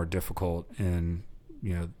little bit more difficult in,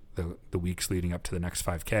 the weeks leading up to the next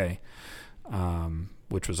 5K,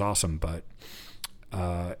 which was awesome. But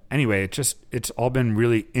anyway, it's all been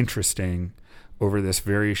really interesting over this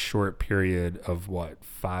very short period of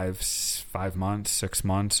 5 months, 6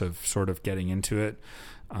 months of sort of getting into it.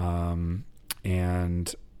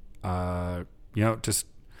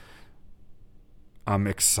 I'm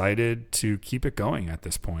excited to keep it going at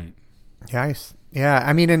this point. Yes. Yeah.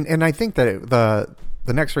 I mean, and I think that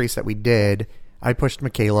the next race that we did, I pushed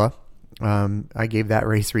Michaela. I gave that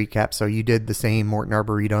race recap. So you did the same Morton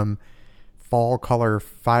Arboretum fall color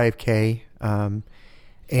 5K.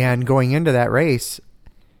 And going into that race,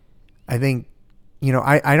 I think,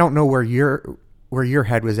 I don't know where your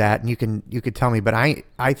head was at, and you could tell me, but I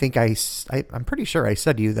think I'm pretty sure I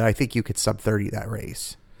said to you that I think you could sub 30 that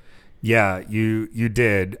race. Yeah, you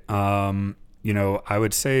did. I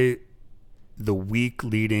would say the week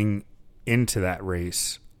leading into that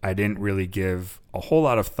race, I didn't really give a whole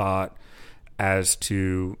lot of thought as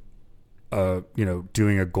to,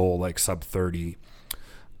 doing a goal like sub 30.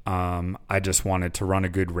 I just wanted to run a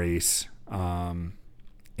good race. And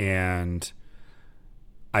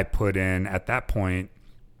I put in, at that point,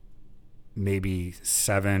 maybe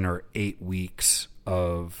 7 or 8 weeks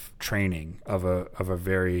of training, of a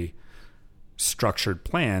very structured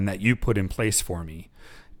plan that you put in place for me.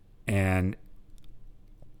 And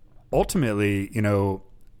ultimately, you know,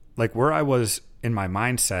 like where I was in my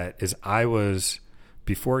mindset is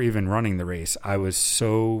before even running the race, I was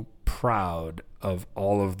so proud of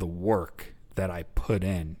all of the work that I put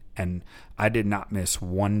in, and I did not miss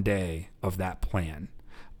one day of that plan.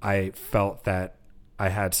 I felt that I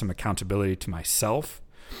had some accountability to myself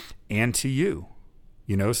and to you.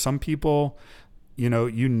 You know, some people, you know,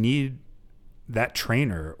 you need that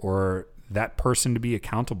trainer or that person to be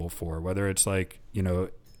accountable for, whether it's like, you know,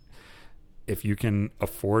 if you can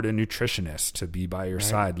afford a nutritionist to be by your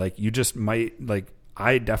side, like you just might, like,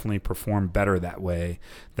 I definitely perform better that way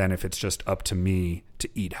than if it's just up to me to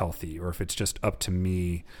eat healthy, or if it's just up to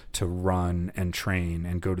me to run and train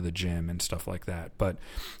and go to the gym and stuff like that. But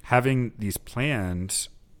having these plans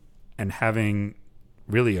and having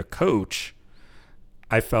really a coach,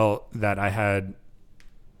 I felt that I had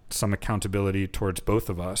some accountability towards both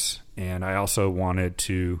of us. And I also wanted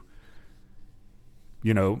to,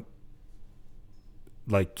 you know,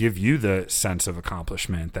 like give you the sense of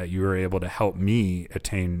accomplishment that you were able to help me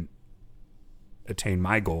attain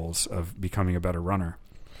my goals of becoming a better runner.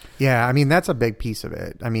 Yeah. I mean, that's a big piece of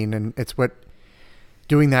it. I mean, and it's what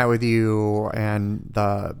doing that with you and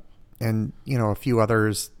you know, a few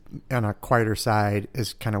others on a quieter side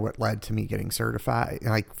is kind of what led to me getting certified,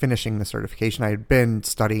 like finishing the certification. I had been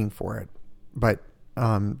studying for it, but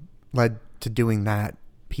led to doing that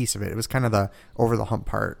piece of it. It was kind of the over the hump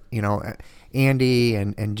part, you know. Andy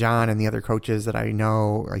and John and the other coaches that I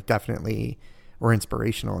know, like, definitely were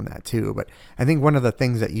inspirational in that too. But I think one of the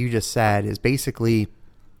things that you just said is basically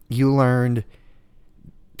you learned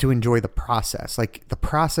to enjoy the process. Like, the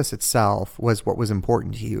process itself was what was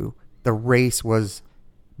important to you. The race was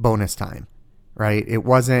bonus time, right? It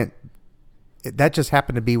wasn't, that just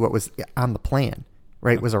happened to be what was on the plan,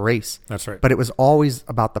 right? It was a race. That's right. But it was always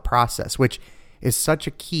about the process, which is such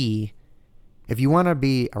a key if you want to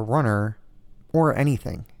be a runner or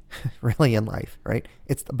anything really in life, right?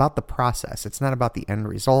 It's about the process. It's not about the end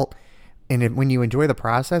result. And when you enjoy the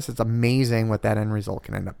process, it's amazing what that end result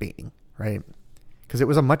can end up being, right? Because it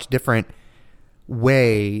was a much different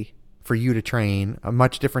way for you to train, a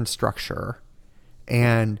much different structure.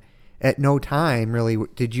 And at no time really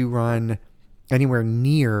did you run anywhere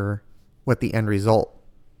near what the end result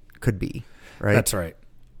could be, right? That's right.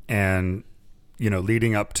 And, you know,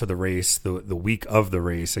 leading up to the race, the week of the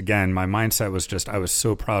race, again, my mindset was just, I was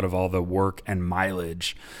so proud of all the work and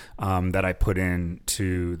mileage that I put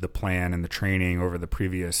into the plan and the training over the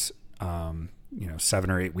previous, 7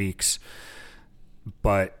 or 8 weeks.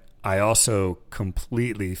 But I also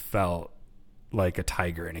completely felt like a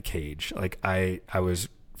tiger in a cage. Like I was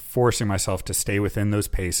forcing myself to stay within those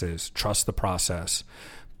paces, trust the process.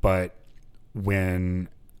 But when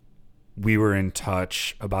we were in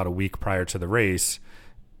touch about a week prior to the race,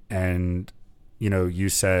 and, you know, you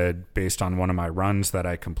said, based on one of my runs that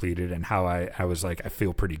I completed and how I was like, I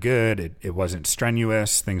feel pretty good. It wasn't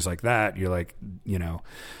strenuous, things like that. You're like, you know,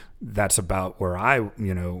 that's about where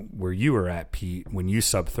you were at, Pete, when you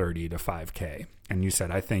sub 30 to 5K. And you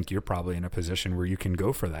said, I think you're probably in a position where you can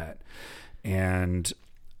go for that. And,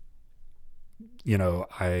 you know,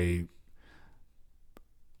 I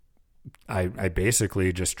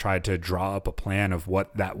basically just tried to draw up a plan of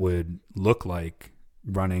what that would look like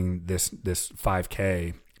running this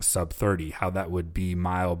 5K sub 30, how that would be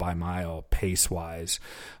mile by mile, pace wise,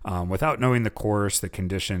 without knowing the course, the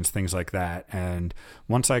conditions, things like that. And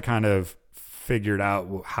once I kind of figured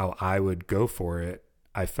out how I would go for it,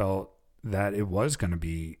 I felt that it was going to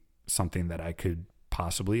be something that I could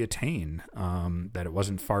possibly attain, that it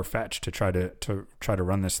wasn't far-fetched to try to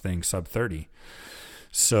run this thing sub 30.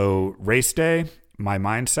 So race day, my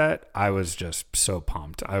mindset, I was just so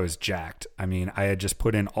pumped. I was jacked. I mean, I had just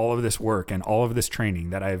put in all of this work and all of this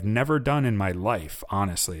training that I have never done in my life,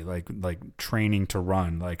 honestly, like training to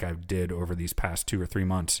run like I did over these past 2 or 3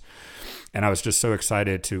 months. And I was just so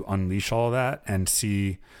excited to unleash all of that and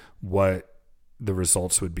see what the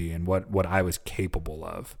results would be and what I was capable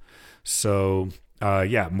of. So,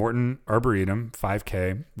 Morton Arboretum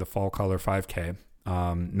 5K, the Fall Color 5K.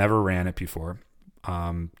 Never ran it before.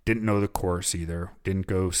 Didn't know the course either. Didn't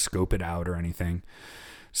go scope it out or anything.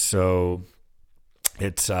 So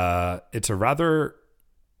it's a rather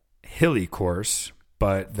hilly course,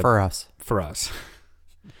 but for us,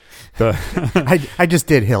 I just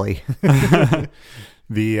did hilly.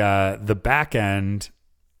 The back end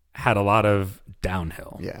had a lot of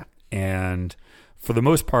downhill. Yeah. And for the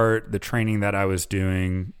most part, the training that I was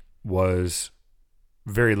doing was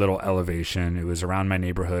very little elevation. It was around my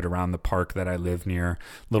neighborhood, around the park that I live near, a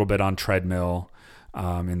little bit on treadmill,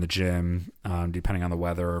 in the gym, depending on the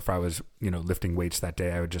weather. Or if I was, lifting weights that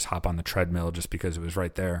day, I would just hop on the treadmill just because it was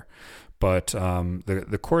right there. But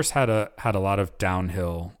the course had a lot of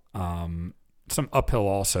downhill, some uphill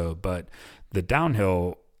also, but the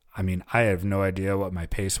downhill, I mean, I have no idea what my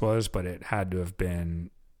pace was, but it had to have been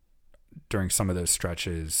during some of those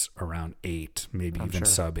stretches around 8, maybe even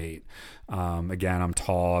sub 8. Again, I'm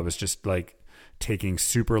tall. I was just like taking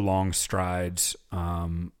super long strides,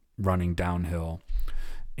 running downhill.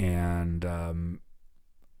 And,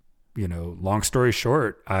 long story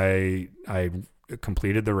short, I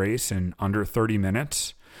completed the race in under 30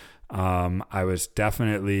 minutes. I was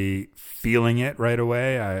definitely feeling it right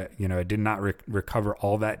away. I did not recover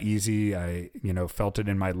all that easy. I, felt it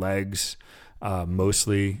in my legs,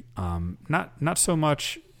 mostly, not so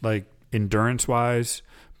much like endurance wise,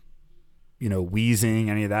 wheezing,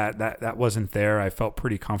 any of that wasn't there. I felt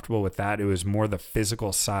pretty comfortable with that. It was more the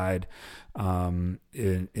physical side,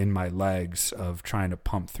 in my legs of trying to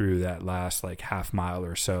pump through that last like half mile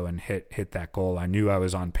or so and hit that goal. I knew I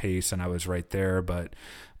was on pace and I was right there, but,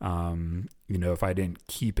 if I didn't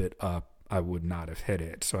keep it up, I would not have hit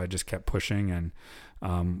it. So I just kept pushing and,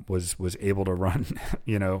 was able to run,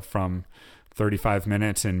 from 35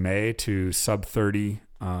 minutes in May to sub 30,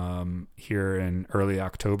 here in early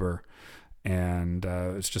October. And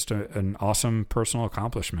it's just an awesome personal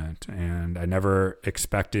accomplishment. And I never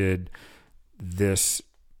expected this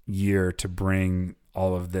year to bring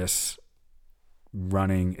all of this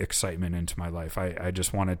running excitement into my life. I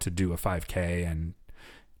just wanted to do a 5K and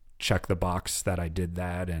check the box that I did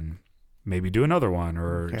that and maybe do another one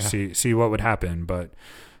or see what would happen. But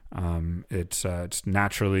it's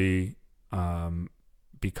naturally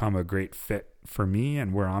become a great fit for me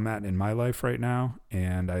and where I'm at in my life right now.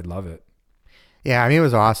 And I love it. Yeah, I mean, it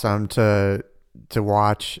was awesome to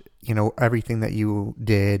watch, everything that you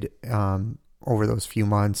did over those few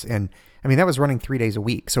months. And I mean, that was running 3 days a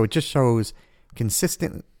week. So it just shows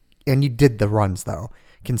consistent, and you did the runs though.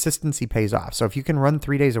 Consistency pays off. So if you can run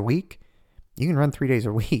 3 days a week, you can run 3 days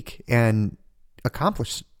a week and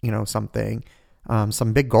accomplish, something,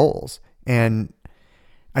 some big goals. And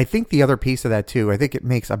I think the other piece of that too, I think it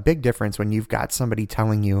makes a big difference when you've got somebody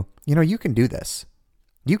telling you, you can do this.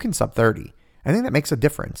 You can sub 30. I think that makes a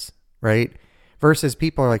difference, right? Versus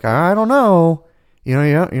people are like, I don't know,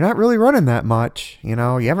 you're not really running that much, you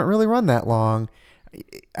haven't really run that long.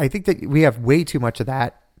 I think that we have way too much of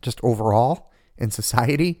that just overall in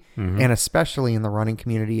society, and especially in the running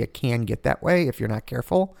community. It can get that way if you're not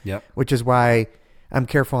careful. Yep. Which is why I'm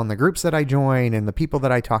careful in the groups that I join and the people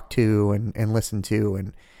that I talk to and listen to.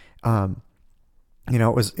 And,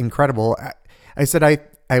 it was incredible. I said,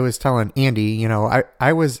 I was telling Andy,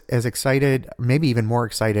 I was as excited, maybe even more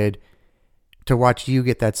excited to watch you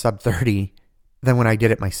get that sub 30 than when I did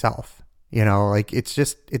it myself.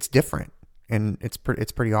 It's different and it's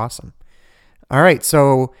pretty awesome. All right.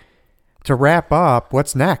 So to wrap up,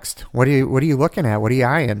 what's next? What are you looking at? What are you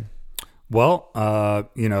eyeing? Well,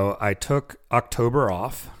 I took October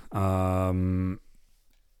off.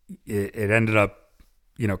 It ended up,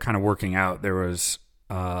 kind of working out. There was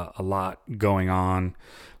a lot going on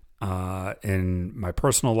in my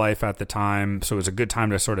personal life at the time. So it was a good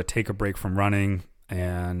time to sort of take a break from running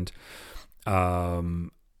and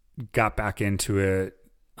got back into it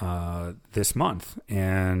this month.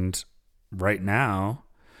 And right now,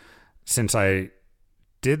 since I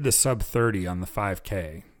did the sub 30 on the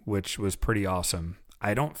 5K, which was pretty awesome,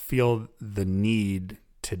 I don't feel the need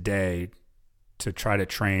today to try to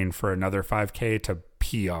train for another 5K to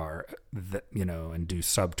PR, and do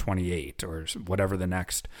sub 28 or whatever the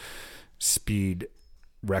next speed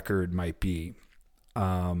record might be.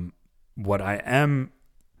 What I am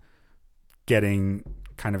getting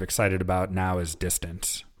kind of excited about now is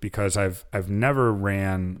distance, because I've never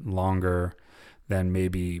ran longer than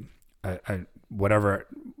maybe whatever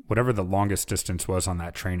the longest distance was on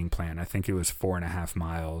that training plan. I think it was 4.5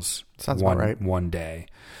 miles. Sounds about right. One day.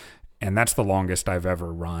 And that's the longest I've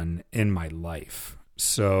ever run in my life.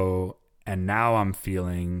 So, and now I'm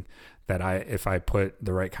feeling that if I put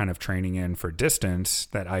the right kind of training in for distance,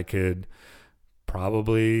 that I could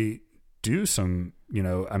probably do some, a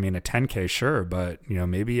 10K, sure, but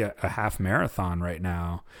maybe a half marathon right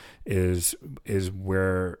now is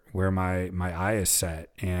where my eye is set.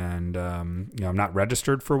 And I'm not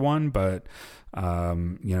registered for one, but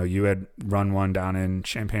you had run one down in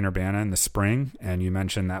Champaign-Urbana in the spring, and you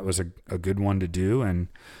mentioned that was a good one to do, and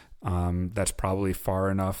that's probably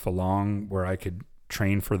far enough along where I could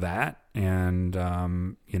train for that. And,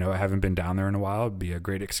 you know, I haven't been down there in a while. It'd be a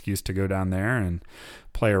great excuse to go down there and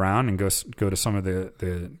play around and go to some of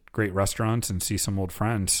the great restaurants and see some old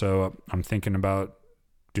friends. So I'm thinking about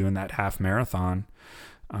doing that half marathon.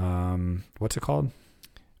 What's it called?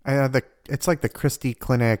 It's like the Christie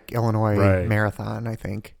Clinic, Illinois Marathon, I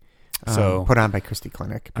think. So put on by Christie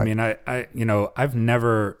Clinic. But. I mean, I you know, I've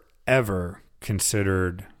never ever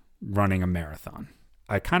considered running a marathon.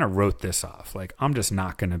 I kind of wrote this off. Like, I'm just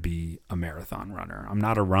not going to be a marathon runner. I'm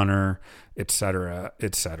not a runner, et cetera,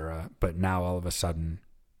 et cetera. But now all of a sudden,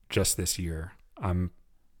 just this year, I'm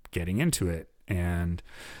getting into it. And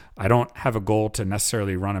I don't have a goal to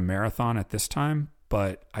necessarily run a marathon at this time,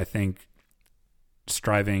 but I think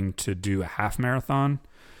striving to do a half marathon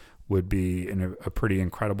would be a pretty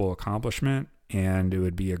incredible accomplishment. And it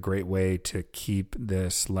would be a great way to keep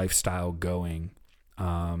this lifestyle going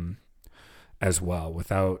as well.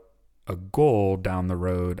 Without a goal down the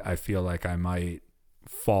road, I feel like I might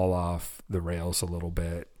fall off the rails a little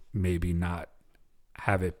bit, maybe not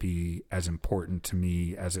have it be as important to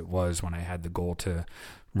me as it was when I had the goal to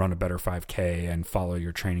run a better 5K and follow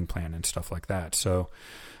your training plan and stuff like that. So,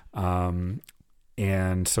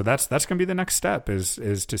 and so that's going to be the next step is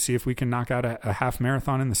to see if we can knock out a half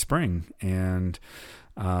marathon in the spring. And,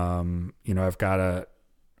 you know, I've got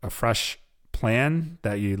a fresh plan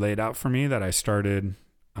that you laid out for me that I started,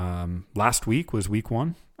 last week was week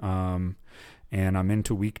 1. And I'm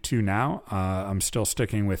into week 2 now. I'm still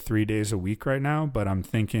sticking with 3 days a week right now, but I'm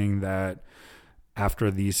thinking that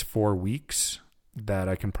after these 4 weeks that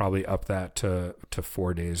I can probably up that to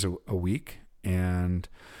 4 days a week and,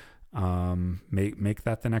 make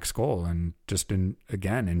that the next goal and just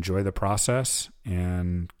again, enjoy the process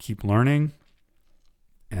and keep learning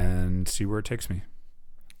and see where it takes me.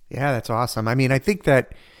 Yeah, that's awesome. I mean, I think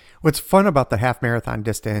that what's fun about the half marathon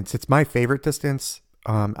distance, it's my favorite distance.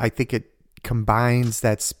 I think it combines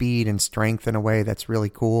that speed and strength in a way that's really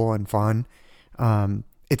cool and fun.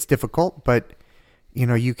 It's difficult, but you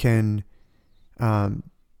know, you can, you know,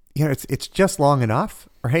 it's just long enough,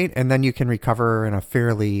 right? And then you can recover in a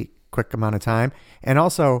fairly quick amount of time. And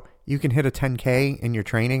also you can hit a 10K in your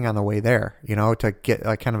training on the way there, you know, to get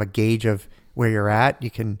a kind of a gauge of where you're at. You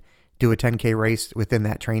can do a 10K race within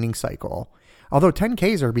that training cycle. Although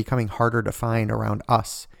 10Ks are becoming harder to find around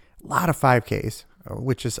us. A lot of 5Ks,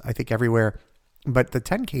 which is, I think, everywhere. But the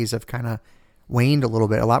 10Ks have kind of waned a little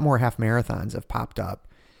bit. A lot more half marathons have popped up.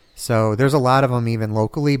 So there's a lot of them even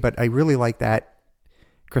locally, but I really like that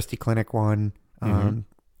Christie Clinic one down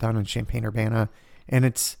in Champaign-Urbana. And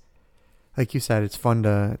it's, like you said, it's fun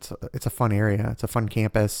it's a fun area. It's a fun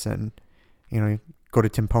campus. And, you know, go to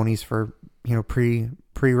Timponi's for, you know,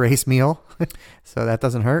 pre-race meal. So that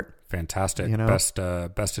doesn't hurt. Fantastic. You know?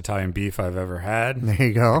 Best Italian beef I've ever had. There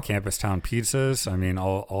you go. The Campus Town pizzas. I mean,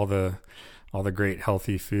 all the great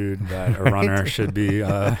healthy food that a runner should be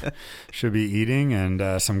eating,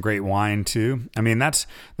 and some great wine too. I mean, that's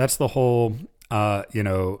the whole, you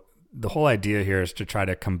know, the whole idea here is to try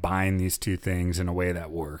to combine these two things in a way that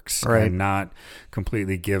works, right, and not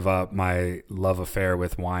completely give up my love affair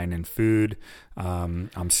with wine and food.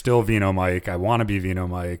 I'm still Vino Mike. I want to be Vino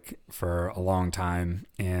Mike for a long time.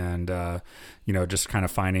 And, you know, just kind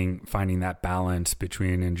of finding that balance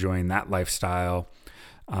between enjoying that lifestyle,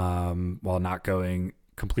 while not going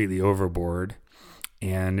completely overboard,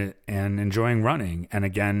 and enjoying running, and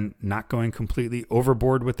again, not going completely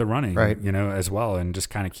overboard with the running, right, you know, as well. And just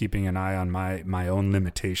kind of keeping an eye on my own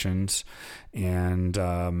limitations, and,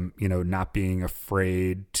 you know, not being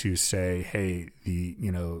afraid to say, hey,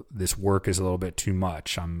 you know, this work is a little bit too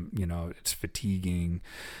much. You know, it's fatiguing.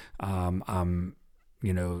 I'm,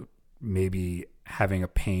 you know, maybe having a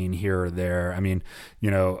pain here or there. I mean, you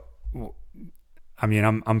know,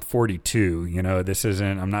 I'm 42, you know,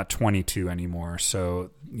 I'm not 22 anymore.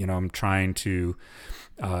 So, you know, I'm trying to,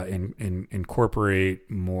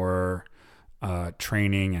 incorporate more,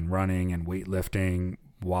 training and running and weightlifting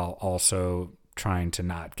while also trying to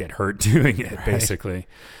not get hurt doing it, right, basically.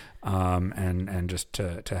 And just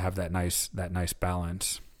to have that nice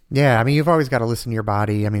balance. Yeah. I mean, you've always got to listen to your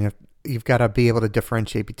body. I mean, you've got to be able to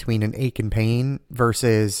differentiate between an ache and pain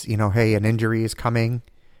versus, you know, hey, an injury is coming.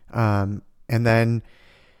 And then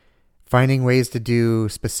finding ways to do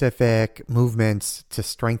specific movements to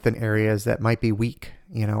strengthen areas that might be weak,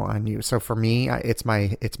 you know, on you. So for me, it's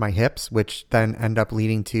my hips, which then end up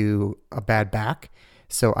leading to a bad back.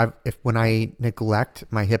 So when I neglect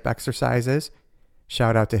my hip exercises,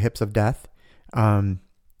 shout out to Hips of Death, I'm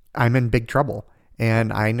in big trouble.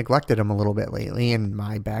 And I neglected them a little bit lately, and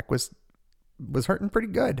my back was hurting pretty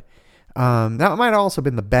good. That might have also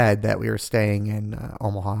been the bed that we were staying in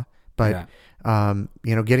Omaha. But,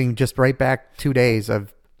 getting just right back 2 days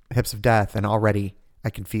of Hips of Death, and already I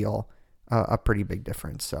can feel a pretty big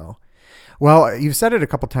difference. So, well, you've said it a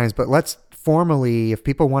couple times, but let's formally, if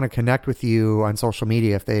people want to connect with you on social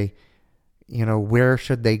media, if they, where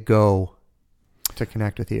should they go to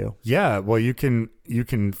connect with you? Yeah, well, you can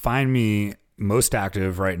find me most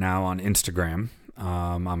active right now on Instagram.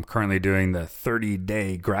 I'm currently doing the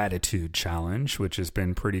 30-day gratitude challenge, which has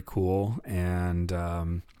been pretty cool, and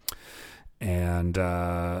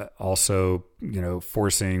also,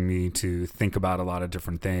 forcing me to think about a lot of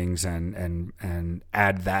different things and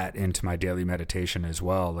add that into my daily meditation as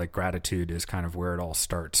well. Like, gratitude is kind of where it all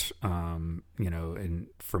starts,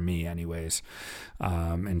 for me anyways,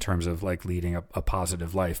 in terms of like leading a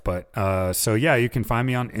positive life. But, so yeah, you can find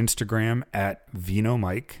me on Instagram at Vino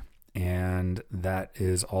Mike, and that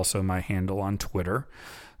is also my handle on Twitter.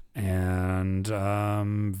 And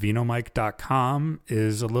vinomike.com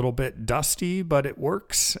is a little bit dusty, but it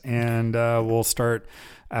works, and we'll start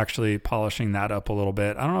actually polishing that up a little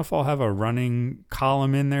bit. I don't know if I'll have a running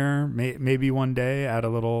column in there, maybe one day, add a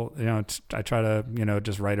little, I try to,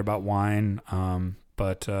 just write about wine,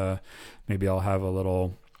 but maybe I'll have a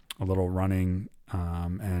little running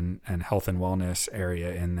and health and wellness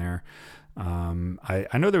area in there.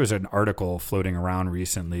 I know there was an article floating around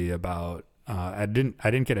recently about, I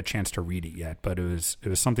didn't get a chance to read it yet, but it was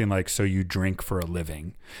something like, so you drink for a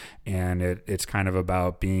living, and it's kind of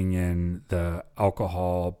about being in the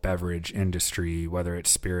alcohol beverage industry, whether it's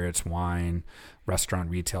spirits, wine, restaurant,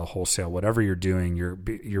 retail, wholesale, whatever you're doing,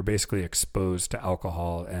 you're basically exposed to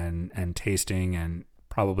alcohol and tasting and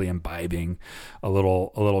probably imbibing a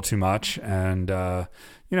little too much, and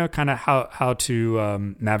kind of how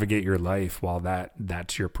to navigate your life while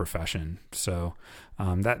that's your profession. So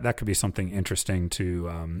that could be something interesting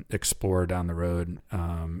to explore down the road,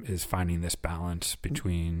 is finding this balance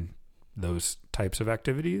between those types of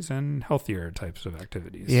activities and healthier types of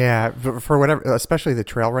activities. Yeah, for whatever, especially the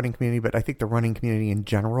trail running community, but I think the running community in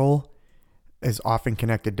general is often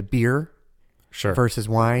connected to beer versus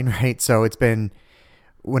wine, right? So it's been,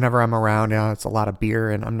 whenever I'm around now, it's a lot of beer,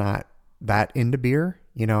 and I'm not that into beer.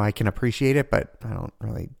 I can appreciate it, but I don't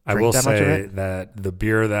really drink that much of it. I will say that the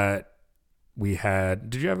beer that we had,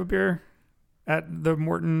 did you have a beer at the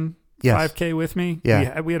Morton 5K with me?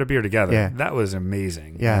 Yeah. We had a beer together. Yeah. That was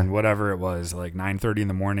amazing. Yeah. And whatever it was, like 9:30 in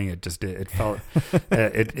the morning, it felt,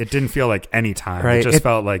 it didn't feel like any time. Right. It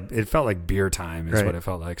felt like beer time is right. what it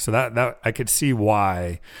felt like. So that I could see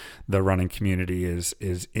why the running community is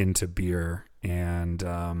into beer.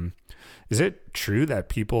 And, is it true that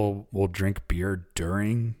people will drink beer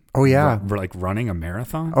during like running a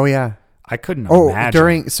marathon? Oh yeah. I couldn't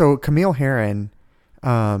imagine. So Camille Herron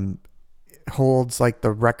holds like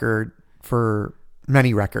the record for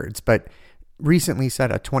many records, but recently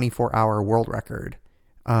set a 24-hour world record.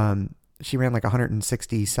 She ran like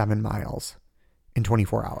 167 miles in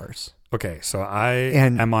 24 hours. Okay, so I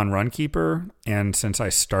am on Runkeeper, and since I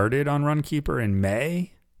started on Runkeeper in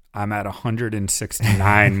May, I'm at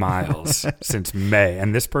 169 miles since May,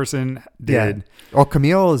 and this person did. Yeah.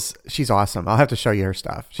 Well, she's awesome. I'll have to show you her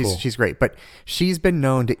stuff. She's great, but she's been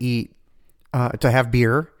known to eat, to have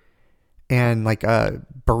beer and like a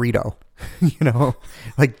burrito,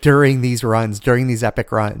 like during these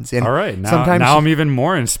epic runs. And all right, now I'm even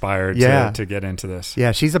more inspired to get into this.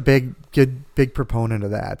 Yeah, she's a big proponent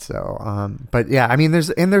of that. So, but yeah, I mean,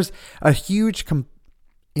 there's a huge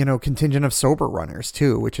contingent of sober runners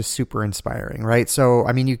too, which is super inspiring, right? So,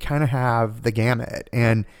 I mean, you kind of have the gamut,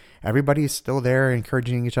 and everybody's still there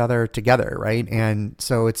encouraging each other together, right? And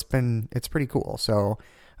so it's pretty cool. So,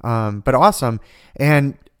 but awesome.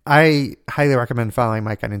 And I highly recommend following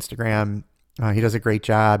Mike on Instagram. He does a great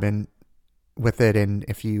job with it. And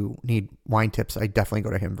if you need wine tips, I definitely go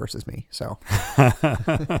to him versus me. So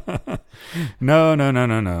no.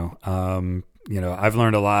 I've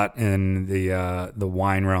learned a lot in the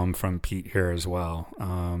wine realm from Pete here as well.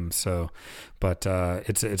 But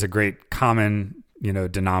it's a great common,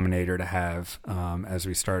 denominator to have, as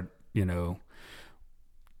we start,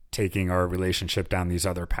 taking our relationship down these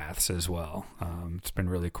other paths as well. It's been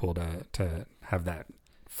really cool to have that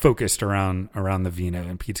focused around the vino,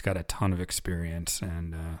 and Pete's got a ton of experience,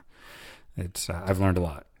 and I've learned a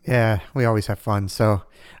lot. Yeah, we always have fun. So,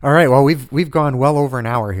 all right. Well, we've gone well over an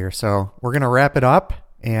hour here, so we're gonna wrap it up,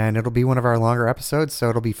 and it'll be one of our longer episodes. So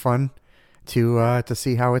it'll be fun to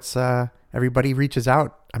see how it's everybody reaches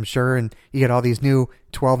out, I'm sure, and you get all these new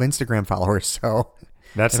 12 Instagram followers. So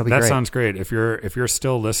that sounds great. If you're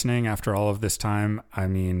still listening after all of this time, I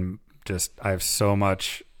mean, I have so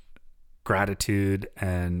much gratitude,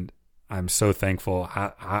 and I'm so thankful.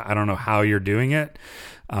 I don't know how you're doing it,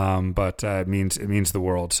 but it means the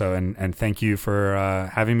world. So, and thank you for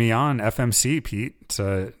having me on FMC, Pete. It's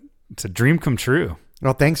a dream come true.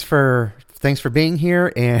 Well, thanks for being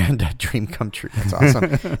here, and a dream come true. That's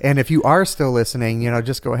awesome. And if you are still listening,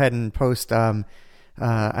 just go ahead and post. I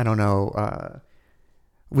don't know.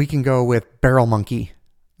 We can go with Barrel Monkey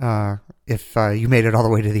if you made it all the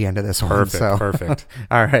way to the end of this one. Perfect.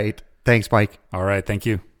 All right. Thanks, Mike. All right. Thank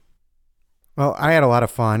you. Well, I had a lot of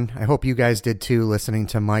fun. I hope you guys did too, listening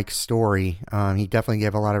to Mike's story. He definitely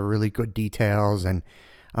gave a lot of really good details, and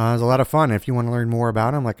it was a lot of fun. If you want to learn more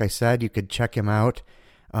about him, like I said, you could check him out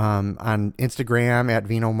on Instagram at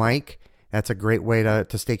Vino Mike. That's a great way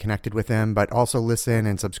to stay connected with him, but also listen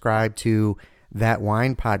and subscribe to That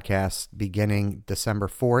Wine podcast beginning December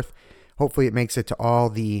 4th. Hopefully it makes it to all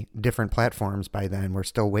the different platforms by then. We're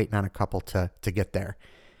still waiting on a couple to get there,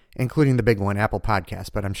 including the big one, Apple Podcasts,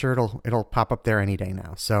 but I'm sure it'll pop up there any day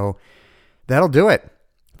now. So that'll do it.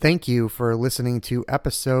 Thank you for listening to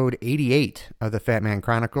episode 88 of the Fat Man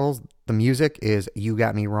Chronicles. The music is You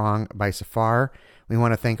Got Me Wrong by Safar. We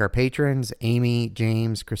want to thank our patrons, Amy,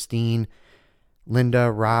 James, Christine,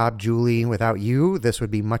 Linda, Rob, Julie. Without you, this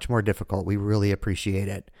would be much more difficult. We really appreciate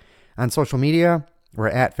it. On social media, we're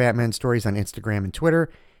at Fat Man Stories on Instagram and Twitter.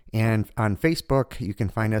 And on Facebook, you can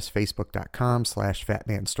find us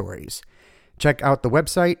facebook.com/fatmanstories. Check out the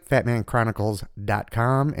website,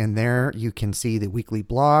 fatmanchronicles.com, and there you can see the weekly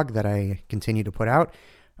blog that I continue to put out.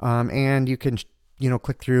 And you can,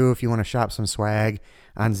 click through if you want to shop some swag.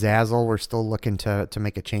 On Zazzle, we're still looking to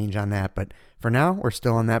make a change on that, but for now, we're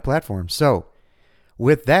still on that platform. So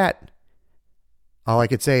with that, all I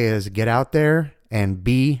could say is get out there and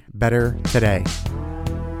be better today.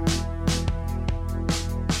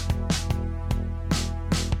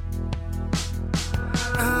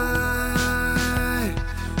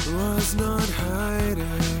 Not hiding.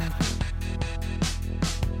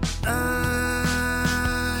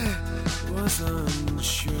 I was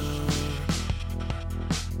unsure,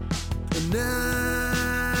 and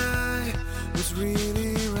I was really